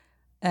role.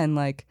 And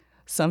like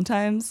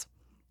sometimes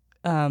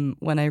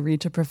when I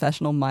reach a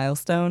professional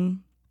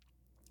milestone,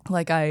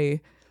 like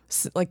I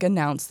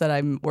announce that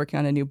I'm working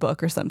on a new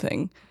book or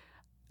something,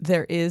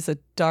 there is a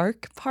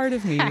dark part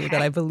of me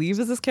that I believe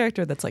is this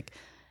character that's like,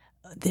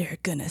 they're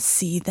gonna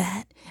see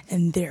that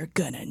and they're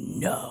gonna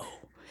know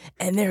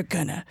and they're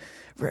gonna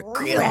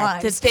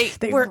regret that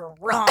they were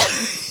wrong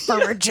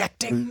for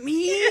rejecting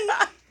me.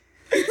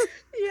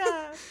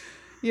 Yeah.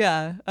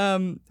 Yeah. I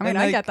mean,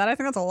 I get that. I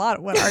think that's a lot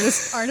of what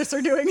artists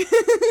are doing.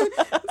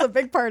 It's a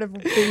big part of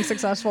being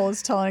successful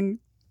is telling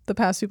the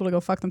past people to go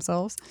fuck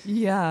themselves.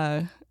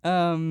 Yeah.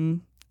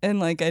 And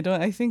like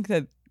I think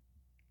that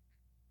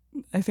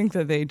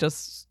they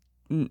just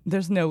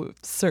there's no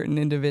certain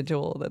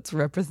individual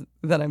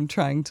that I'm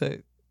trying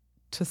to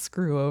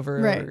screw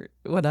over or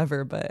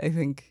whatever, but I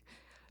think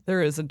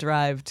there is a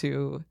drive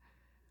to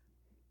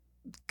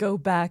go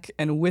back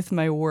and with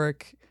my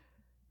work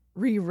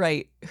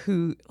rewrite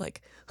who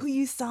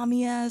you saw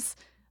me as.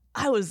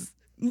 I was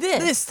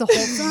this the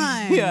whole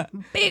time. Yeah.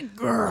 Big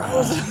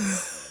girl.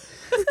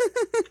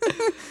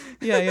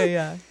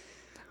 Yeah.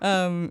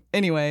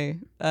 Anyway,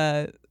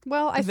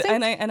 well, I think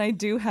and I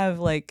do have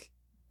like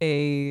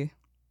I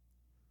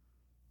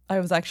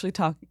was actually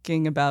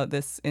talking about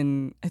this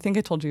I think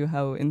I told you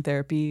how in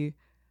therapy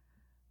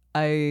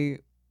I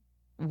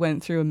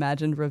went through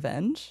imagined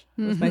revenge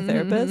with my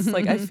therapist.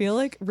 Like, I feel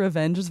like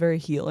revenge is very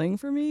healing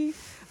for me.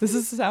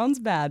 Sounds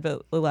bad,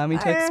 but allow me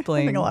to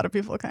explain. I think a lot of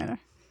people kind of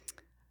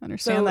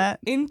understand that.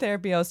 In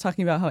therapy, I was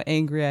talking about how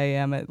angry I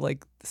am at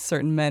like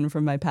certain men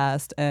from my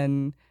past,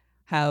 and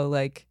how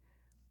like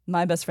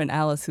my best friend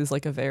Alice, who's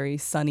like a very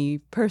sunny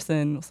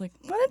person, was like,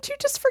 why don't you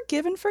just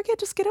forgive and forget?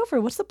 Just get over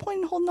it. What's the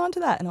point in holding on to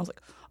that? And I was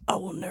like, I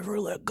will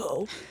never let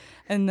go.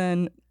 And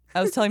then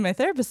I was telling my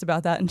therapist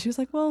about that, and she was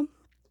like, well,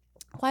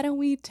 why don't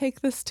we take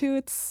this to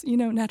its,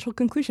 natural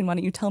conclusion? Why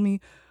don't you tell me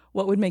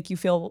what would make you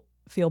feel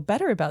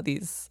better about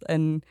these?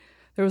 And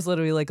there was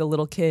literally like a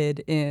little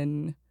kid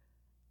in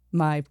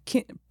my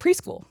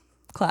preschool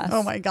class.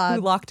 Oh my God.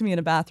 Who locked me in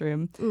a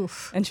bathroom.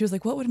 Oof. And she was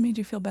like, what would have made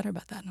you feel better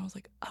about that? And I was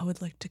like, I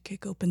would like to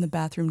kick open the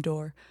bathroom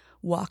door,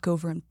 walk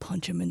over and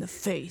punch him in the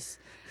face.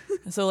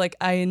 And so like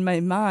I, in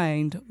my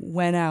mind,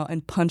 went out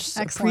and punched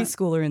a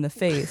preschooler in the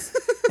face.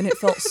 And it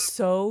felt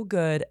so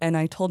good. And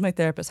I told my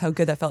therapist how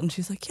good that felt. And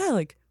she's like, yeah,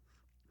 like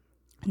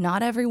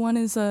not everyone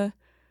is a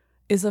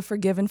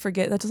forgive and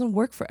forget. That doesn't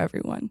work for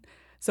everyone.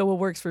 So what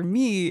works for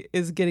me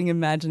is getting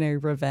imaginary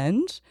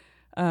revenge.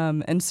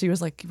 And she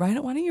was like, why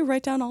don't you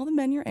write down all the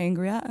men you're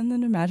angry at and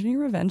then imagine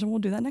your revenge, and we'll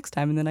do that next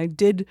time. And then I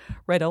did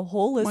write a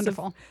whole list of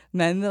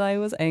men that I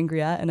was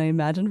angry at, and I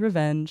imagined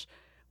revenge.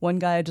 One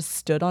guy, I just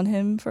stood on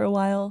him for a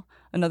while.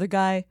 Another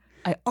guy,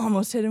 I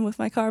almost hit him with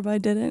my car, but I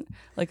didn't.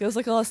 Like, it was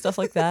like a lot of stuff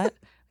like that. Like,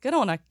 I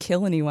don't want to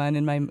kill anyone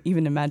in my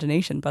even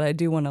imagination, but I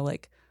do want to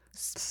like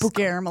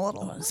scare him a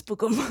little.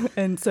 Spook him.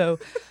 And so,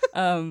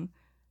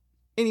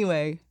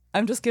 anyway,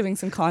 I'm just giving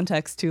some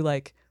context to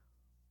like,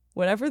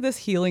 whatever this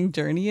healing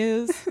journey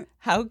is,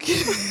 how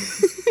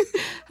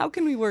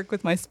can we work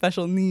with my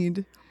special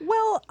need?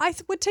 Well, I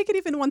would take it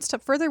even one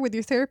step further with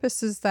your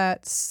therapist, is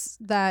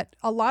that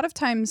a lot of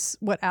times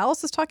what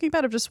Alice is talking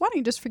about of just why don't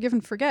you just forgive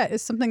and forget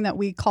is something that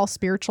we call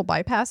spiritual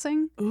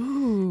bypassing.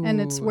 Ooh. And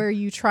it's where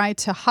you try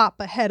to hop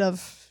ahead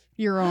of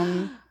your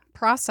own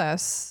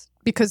process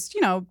because,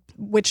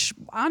 which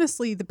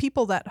honestly, the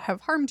people that have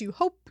harmed you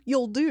hope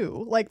you'll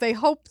do. Like, they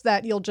hope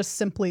that you'll just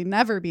simply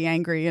never be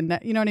angry, and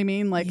you know what I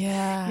mean? Like,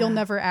 you'll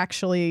never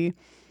actually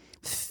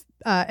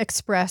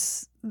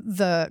express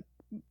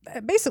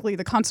basically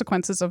the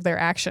consequences of their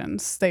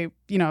actions.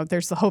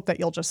 There's the hope that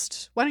you'll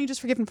why don't you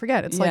just forgive and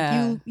forget? It's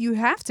like you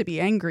have to be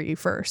angry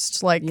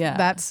first. Like,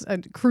 that's a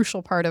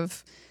crucial part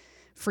of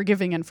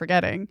forgiving and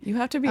forgetting. You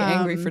have to be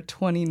angry for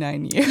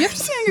 29 years. You have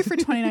to be angry for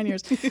 29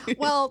 years.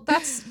 Well,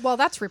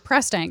 that's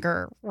repressed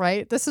anger,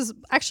 right? This is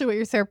actually what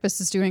your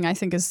therapist is doing, I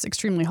think, is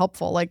extremely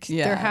helpful. Like,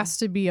 there has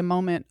to be a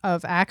moment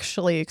of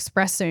actually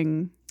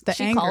expressing the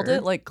anger. She called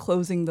it like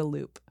closing the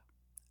loop.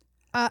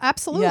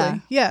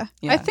 Absolutely. Yeah.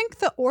 I think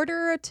the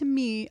order, to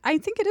me, I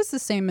think it is the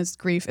same as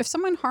grief. If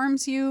someone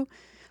harms you,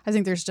 I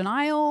think there's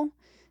denial,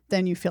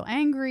 then you feel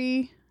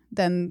angry,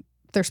 then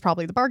there's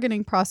probably the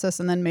bargaining process,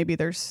 and then maybe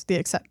there's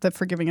the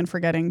forgiving and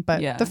forgetting.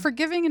 But the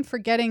forgiving and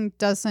forgetting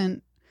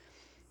doesn't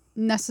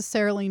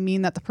necessarily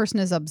mean that the person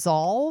is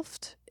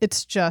absolved.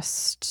 It's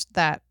just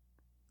that,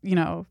 they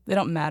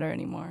don't matter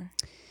anymore.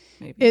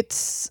 Maybe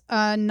it's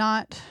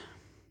not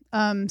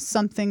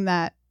something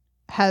that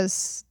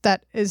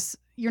is,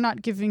 you're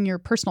not giving your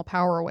personal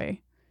power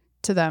away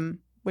to them,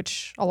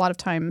 which a lot of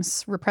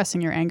times repressing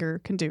your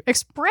anger can do.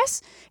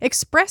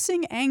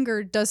 Expressing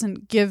anger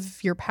doesn't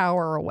give your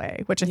power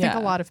away, which I think a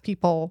lot of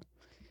people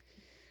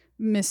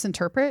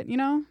misinterpret,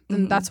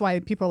 And that's why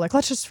people are like,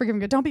 let's just forgive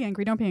and don't be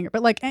angry, don't be angry.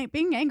 But like,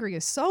 being angry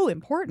is so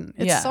important.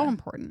 It's so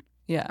important.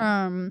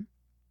 Yeah.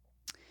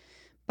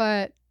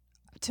 But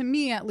to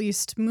me, at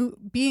least,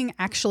 being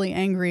actually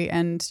angry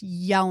and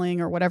yelling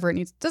or whatever it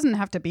needs doesn't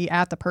have to be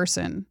at the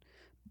person.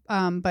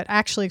 But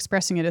actually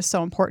expressing it is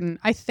so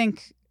important. I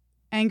think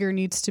anger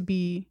needs to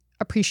be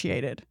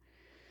appreciated.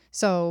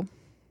 So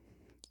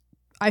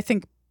I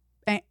think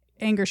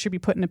anger should be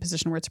put in a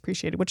position where it's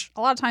appreciated, which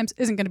a lot of times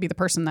isn't going to be the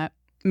person that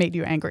made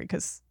you angry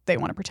because they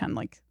want to pretend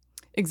like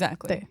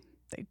exactly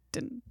they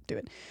didn't do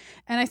it.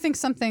 And I think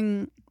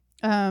something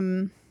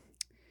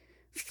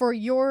for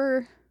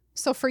your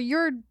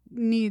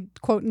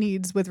quote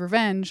needs with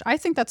revenge, I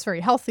think that's very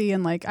healthy.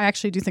 And like, I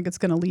actually do think it's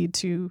going to lead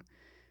to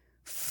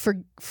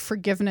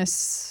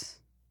forgiveness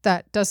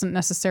that doesn't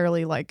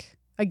necessarily like,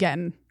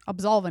 again,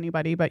 absolve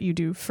anybody, but you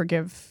do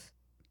forgive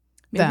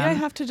Maybe them. I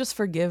have to just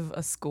forgive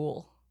a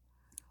school.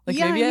 Like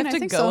Yeah, maybe I I mean, have I to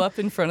think go so. up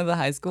in front of the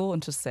high school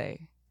and just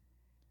say,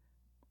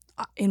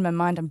 in my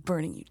mind, I'm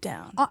burning you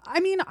down. I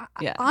mean,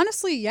 Yeah.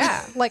 honestly,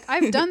 yeah. Like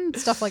I've done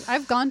stuff like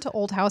I've gone to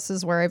old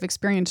houses where I've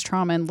experienced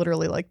trauma and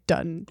literally like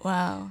done,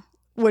 Wow.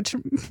 which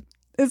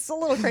it's a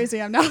little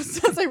crazy. I'm now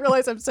since I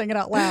realize I'm saying it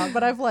out loud,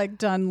 but I've like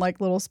done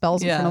like little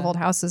spells in front of Yeah. old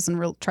houses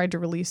and tried to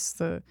release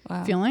the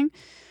Wow. feeling.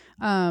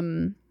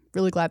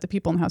 Really glad the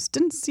people in the house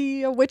didn't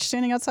see a witch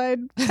standing outside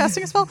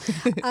casting a spell.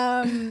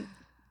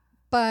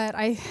 But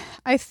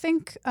I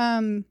think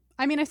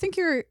I think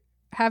you're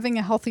having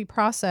a healthy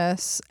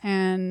process,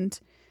 and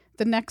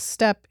the next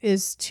step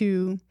is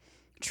to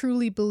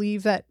truly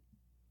believe that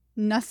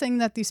nothing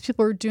that these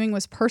people were doing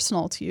was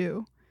personal to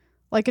you.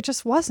 Like it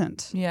just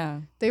wasn't.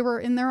 Yeah. They were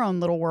in their own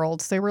little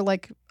worlds. They were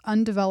like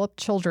undeveloped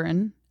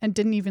children and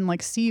didn't even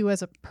like see you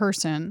as a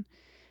person.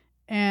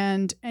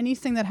 And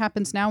anything that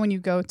happens now when you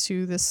go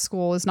to this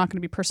school is not going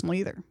to be personal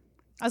either.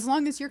 As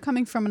long as you're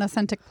coming from an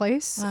authentic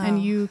place Wow.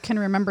 and you can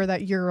remember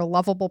that you're a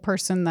lovable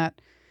person that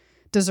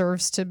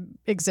deserves to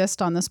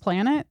exist on this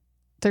planet,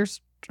 there's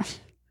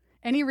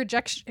any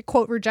rejection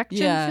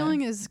Yeah.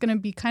 feeling is going to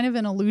be kind of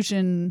an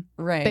illusion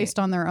Right. based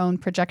on their own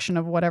projection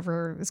of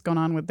whatever is going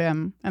on with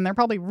them. And they're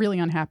probably really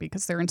unhappy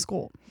because they're in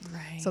school.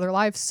 Right. So their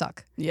lives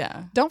suck.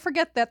 Yeah. Don't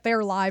forget that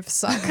their lives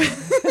suck.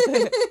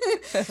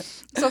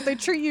 So if they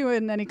treat you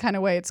in any kind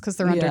of way, it's because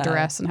they're under Yeah.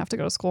 duress and have to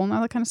go to school and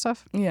all that kind of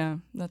stuff. Yeah.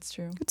 That's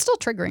true. It's still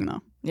triggering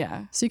though.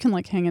 Yeah. So you can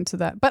like hang into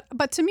that.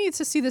 But to me,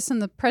 to see this in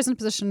the present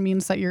position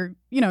means that you're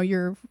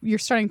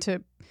starting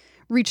to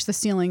reach the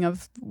ceiling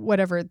of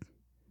whatever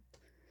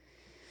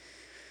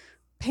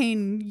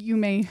pain you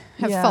may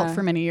have Yeah. felt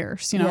for many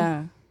years,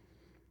 Yeah.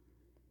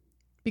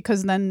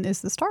 because then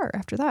is the star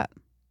after that.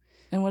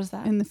 And what is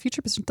that? In the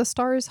future position, the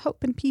star is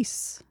hope and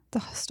peace. The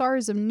star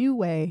is a new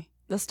way.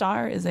 The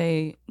star is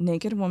a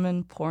naked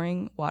woman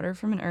pouring water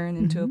from an urn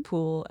into a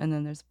pool, and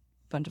then there's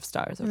a bunch of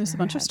stars over There's her a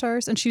bunch of head.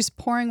 stars, and she's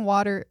pouring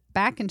water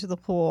back into the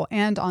pool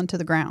and onto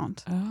the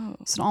ground. Oh.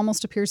 So it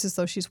almost appears as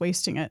though she's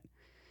wasting it.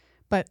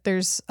 But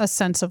there's a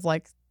sense of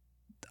like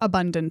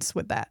abundance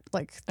with that.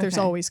 Like there's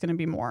Okay. always going to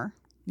be more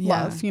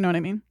Yeah. love. You know what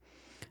I mean?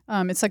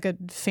 It's like a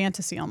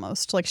fantasy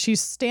almost. Like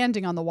she's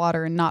standing on the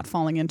water and not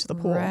falling into the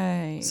pool.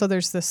 Right. So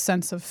there's this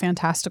sense of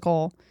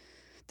fantastical.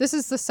 This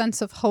is the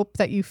sense of hope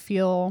that you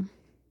feel.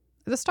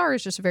 The star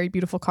is just a very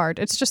beautiful card.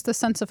 It's just the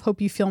sense of hope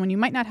you feel when you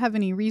might not have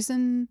any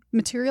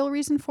material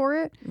reason for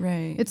it.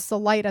 Right. It's the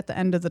light at the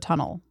end of the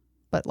tunnel,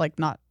 but like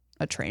not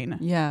a train.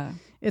 Yeah.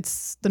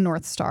 It's the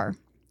North Star.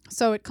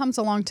 So it comes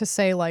along to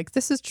say like,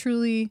 this is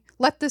truly,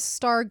 let this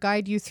star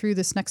guide you through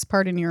this next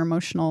part in your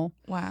emotional,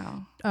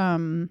 Wow. a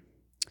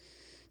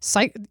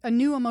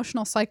new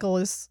emotional cycle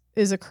is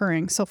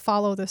occurring. So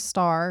follow this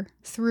star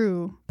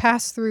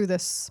pass through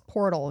this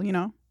portal,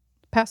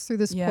 pass through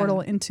this Yeah. portal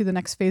into the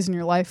next phase in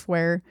your life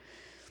where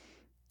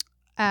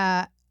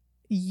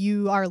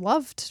you are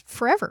loved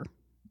forever.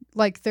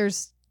 Like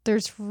there's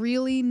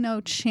really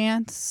no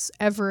chance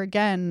ever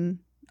again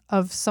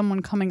of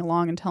someone coming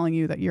along and telling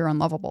you that you're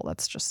unlovable.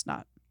 That's just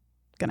not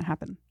going to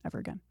happen ever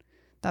again.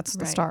 That's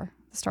the Right. star.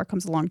 The star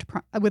comes along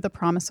with a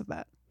promise of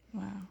that.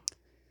 Wow.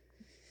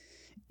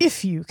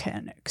 If you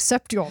can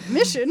accept your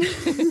mission.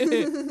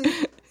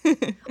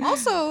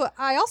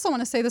 I also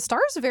want to say the star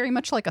is very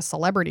much like a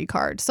celebrity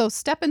card. So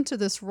step into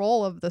this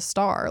role of the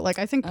star. Like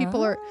I think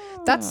people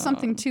that's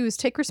something too, is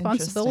take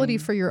responsibility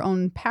Interesting. for your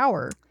own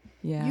power.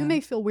 Yeah. You may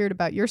feel weird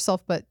about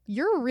yourself, but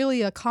you're a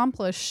really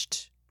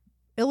accomplished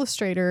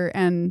illustrator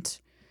and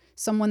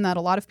someone that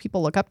a lot of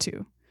people look up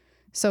to.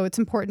 So it's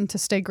important to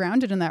stay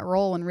grounded in that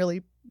role and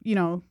really,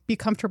 be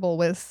comfortable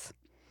with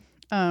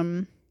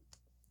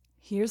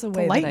Here's a the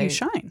way light that you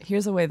shine.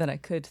 Here's a way that I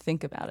could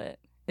think about it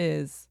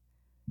is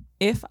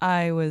if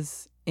I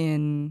was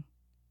in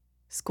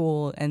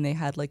school and they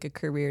had like a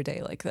career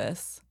day like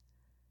this,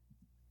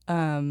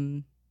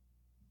 I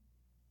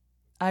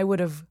would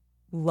have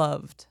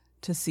loved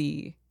to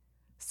see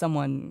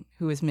someone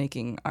who is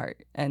making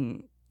art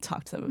and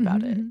talk to them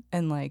about it. Mhm.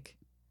 And like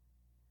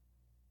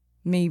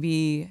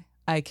maybe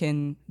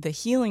the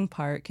healing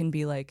part can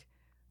be like,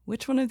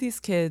 which one of these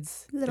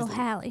kids Little is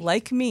Hallie.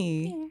 like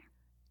me,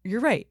 you're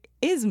right,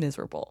 is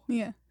miserable.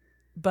 Yeah.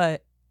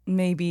 But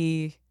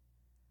maybe,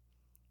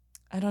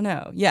 I don't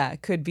know. Yeah,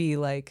 it could be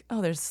like,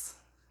 oh, it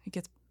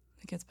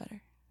gets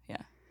better.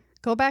 Yeah.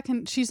 Go back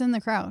and she's in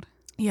the crowd.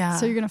 Yeah.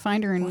 So you're going to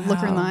find her and look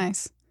her in the Wow.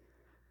 eyes.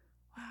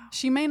 Wow.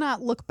 She may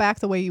not look back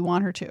the way you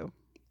want her to,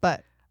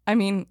 but I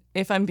mean,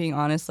 if I'm being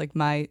honest, like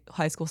my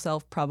high school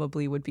self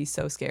probably would be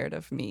so scared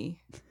of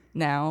me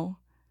now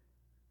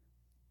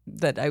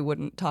that I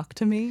wouldn't talk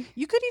to me.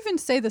 you could even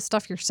say the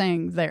stuff you're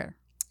saying there.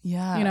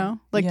 Yeah.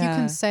 Like you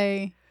can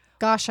say,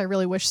 gosh, I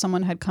really wish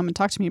someone had come and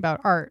talked to me about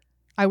art.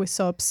 I was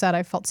so upset.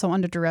 I felt so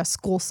under duress.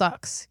 School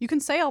sucks. You can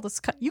say all this.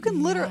 You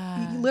can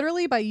Yeah.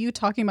 literally by you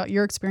talking about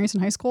your experience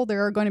in high school,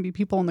 there are going to be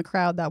people in the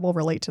crowd that will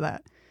relate to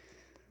that.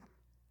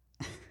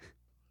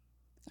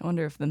 I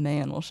wonder if the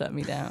man will shut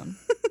me down.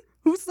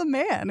 Who's the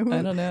man?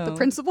 I don't know. The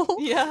principal?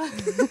 Yeah.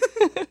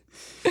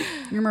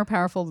 You're more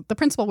powerful. The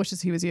principal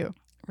wishes he was you.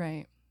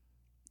 Right.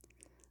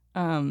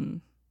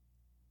 I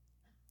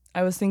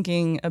was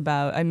thinking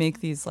about, I make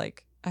these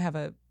like, I have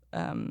a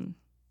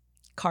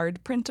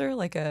card printer,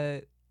 like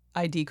a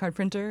ID card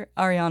printer.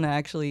 Ariana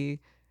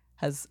actually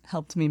has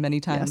helped me many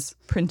times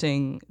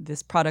printing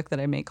this product that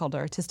I make called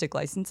Artistic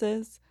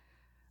Licenses,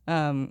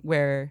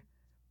 where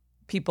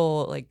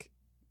people like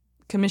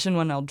commission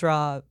one, I'll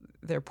draw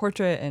their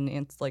portrait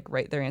and like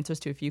write their answers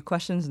to a few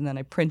questions, and then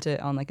I print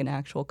it on like an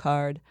actual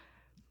card.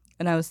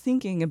 And I was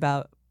thinking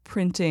about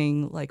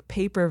printing like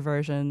paper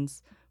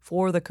versions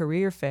for the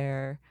career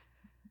fair.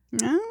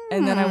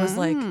 And then I was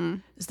like,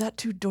 is that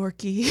too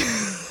dorky?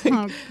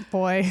 Oh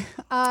boy.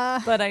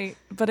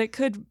 But it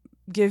could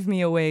give me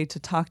a way to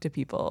talk to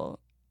people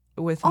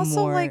with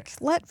also more. like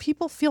let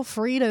people feel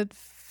free to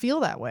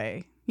feel that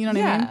way. You know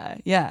what I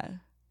mean? Yeah.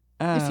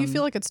 If you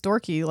feel like it's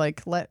dorky,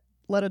 like let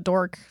a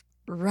dork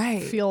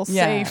feel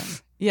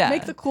safe. Yeah.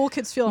 Make the cool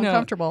kids feel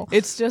uncomfortable.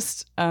 It's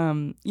just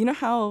you know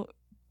how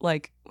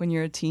like when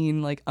you're a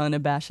teen, like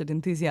unabashed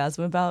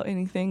enthusiasm about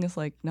anything is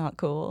like not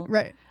cool.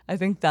 Right. I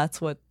think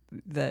that's what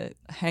the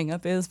hang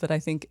up is, but I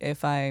think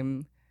if I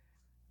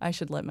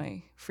should let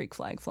my freak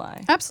flag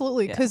fly.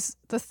 Absolutely, because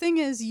the thing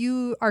is,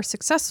 you are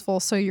successful,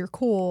 so you're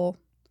cool.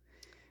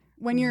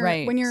 When you're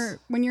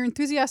when you're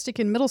enthusiastic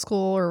in middle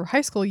school or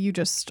high school, you're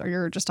just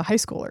a high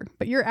schooler,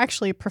 but you're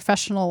actually a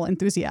professional,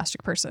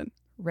 enthusiastic person.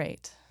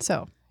 Right.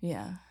 So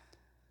yeah,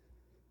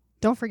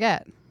 don't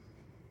forget.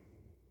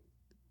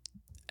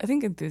 I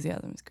think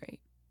enthusiasm is great.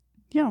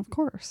 Yeah, of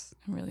course.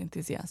 I'm really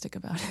enthusiastic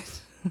about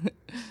it.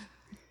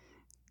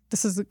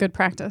 This is a good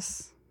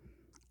practice.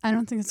 I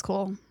don't think it's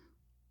cool.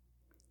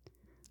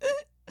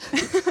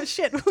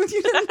 Shit,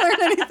 you didn't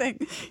learn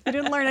anything. You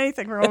didn't learn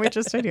anything from what we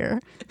just did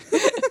here.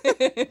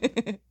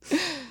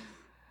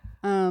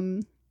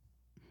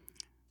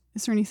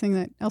 Is there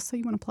anything else that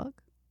you want to plug?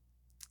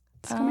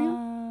 That's coming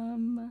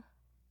up?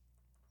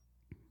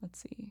 Let's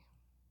see.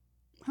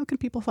 How can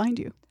people find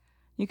you?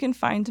 You can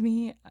find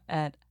me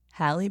at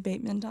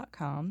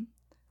HallieBateman.com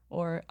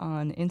or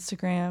on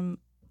Instagram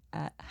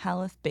at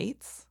Halith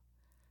Bates.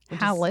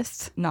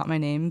 Halith. Not my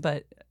name,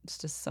 but it's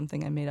just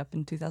something I made up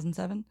in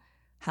 2007.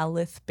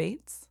 Halith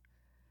Bates.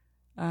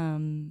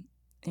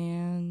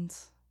 And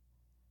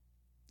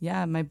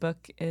yeah, my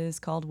book is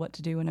called What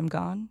to Do When I'm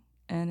Gone,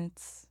 and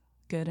it's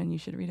good, and you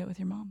should read it with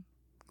your mom.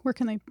 Where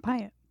can they buy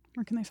it?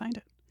 Where can they find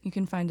it? You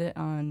can find it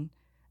on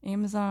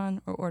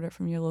Amazon or order it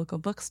from your local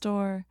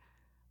bookstore,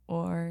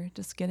 or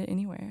just get it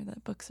anywhere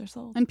that books are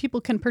sold. And people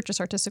can purchase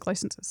artistic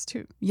licenses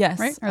too. Yes.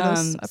 Right? Are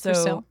those up for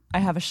sale? I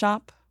have a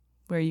shop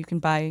where you can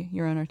buy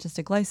your own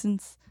artistic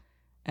license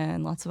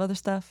and lots of other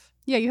stuff.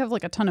 Yeah, you have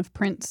like a ton of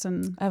prints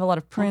and I have a lot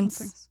of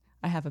prints.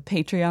 I have a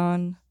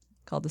Patreon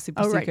called the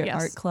Super Secret yes.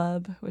 Art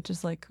Club, which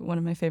is like one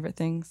of my favorite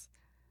things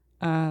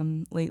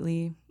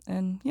lately.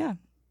 And yeah.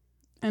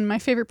 And my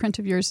favorite print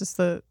of yours is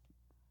the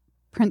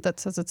print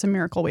that says it's a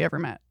miracle we ever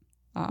met,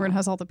 where it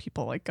has all the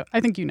people like, I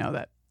think you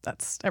know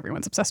that's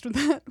everyone's obsessed with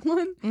that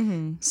one.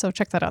 Mm-hmm. So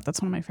check that out.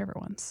 That's one of my favorite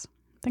ones.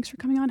 Thanks for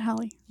coming on,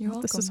 Hallie. You're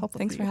welcome. This is helpful.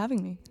 Thanks for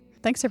having me.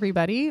 Thanks,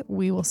 everybody.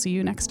 We will see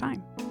you next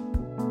time.